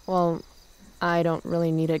 Well, I don't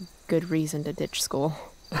really need a good reason to ditch school.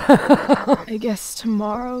 I guess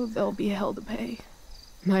tomorrow there'll be hell to pay.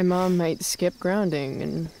 My mom might skip grounding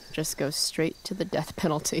and just go straight to the death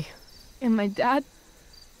penalty. And my dad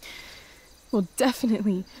will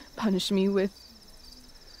definitely punish me with...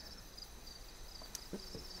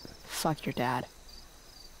 Fuck your dad.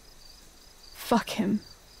 Fuck him.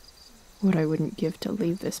 What I wouldn't give to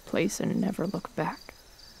leave this place and never look back.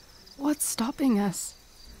 What's stopping us?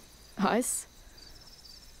 Us?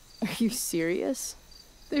 Are you serious?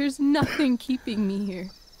 There's nothing keeping me here.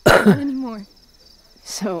 Not anymore.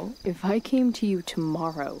 So, if I came to you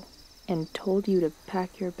tomorrow and told you to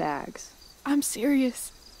pack your bags... I'm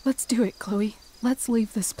serious. Let's do it, Chloe. Let's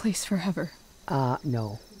leave this place forever.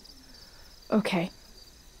 No. Okay.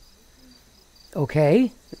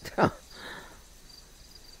 Okay? What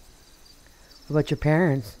about your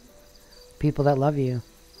parents? People that love you?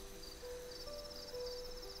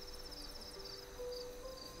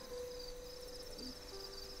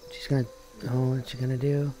 She's gonna... Oh, what's she gonna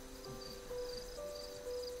do?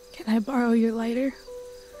 Can I borrow your lighter?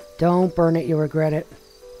 Don't burn it, you'll regret it.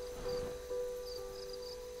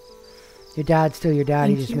 Your dad's still your dad,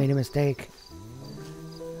 he just made a mistake.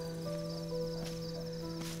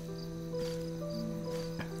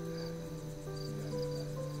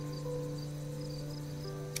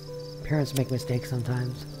 Parents make mistakes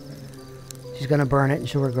sometimes. She's gonna burn it and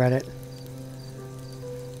she'll regret it.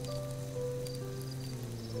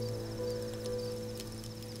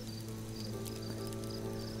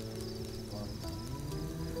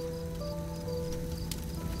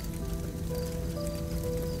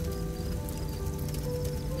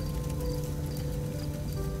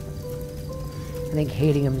 I think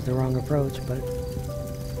hating him is the wrong approach, but...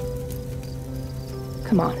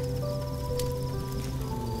 Come on.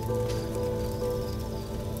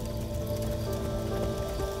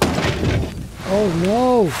 Oh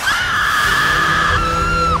no!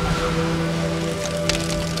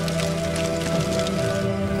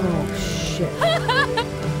 Oh shit. Oh,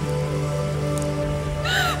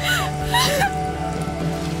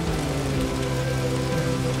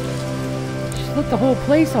 the whole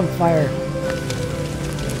place on fire.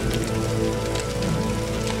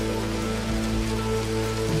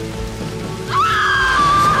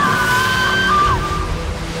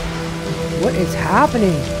 What is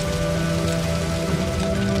happening?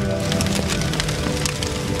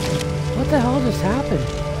 What the hell just happened?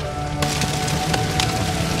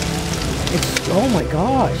 It's, oh my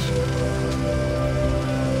gosh.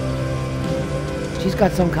 She's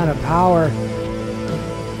got some kind of power.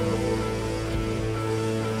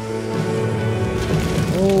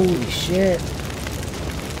 Holy shit.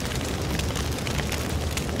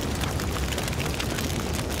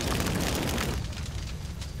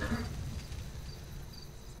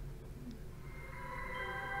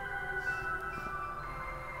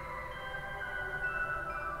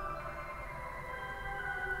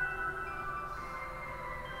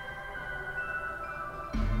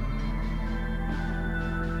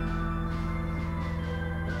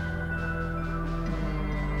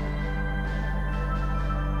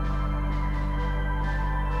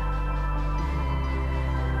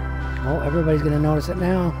 Oh, everybody's gonna notice it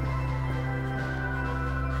now.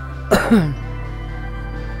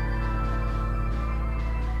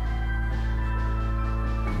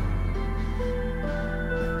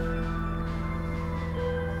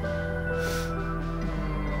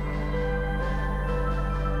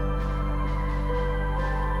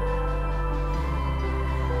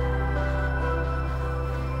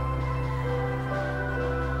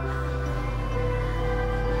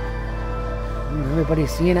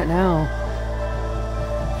 Everybody's seeing it now.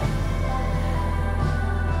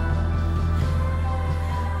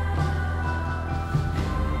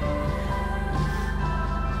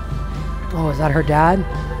 Oh, is that her dad?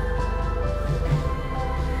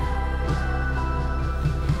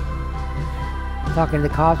 Talking to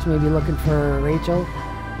the cops, maybe looking for Rachel.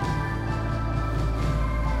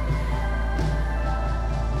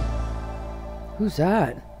 Who's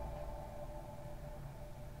that?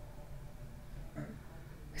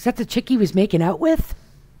 Is that the chick he was making out with?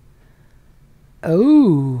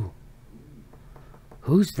 Oh.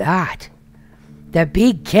 Who's that? The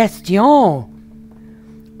big question.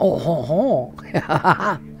 Oh, ho, ho.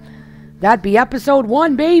 That'd be episode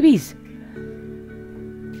 1, babies.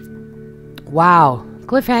 Wow.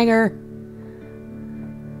 Cliffhanger.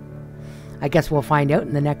 I guess we'll find out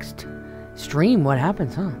in the next stream what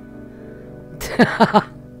happens, huh?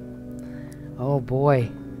 Oh, boy.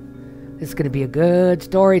 This is going to be a good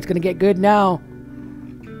story. It's going to get good now.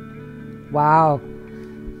 Wow.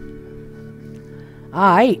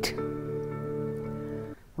 Alright.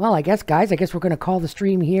 Well, I guess, guys, we're going to call the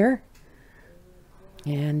stream here.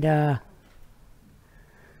 And,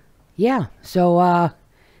 yeah. So,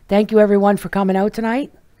 thank you, everyone, for coming out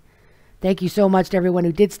tonight. Thank you so much to everyone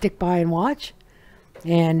who did stick by and watch.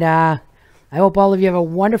 And, I hope all of you have a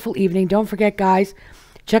wonderful evening. Don't forget, guys,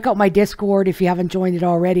 check out my Discord if you haven't joined it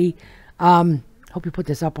already. Hope you put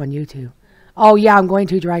this up on YouTube. Oh, yeah, I'm going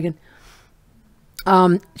to, Dragon.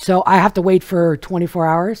 So I have to wait for 24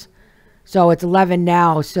 hours. So it's 11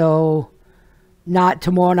 now, so not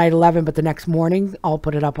tomorrow night 11, but the next morning, I'll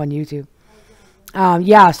put it up on YouTube.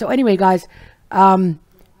 Yeah, so anyway, guys,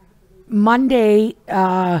 Monday,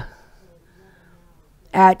 at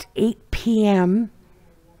 8 p.m.,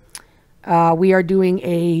 we are doing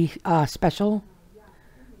a, special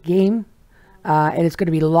game. And it's going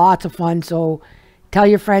to be lots of fun. So tell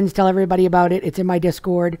your friends, tell everybody about it. It's in my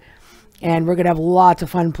Discord. And we're going to have lots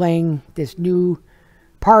of fun playing this new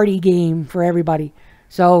party game for everybody.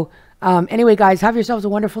 So anyway, guys, have yourselves a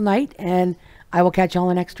wonderful night. And I will catch you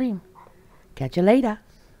all in the next stream. Catch you later.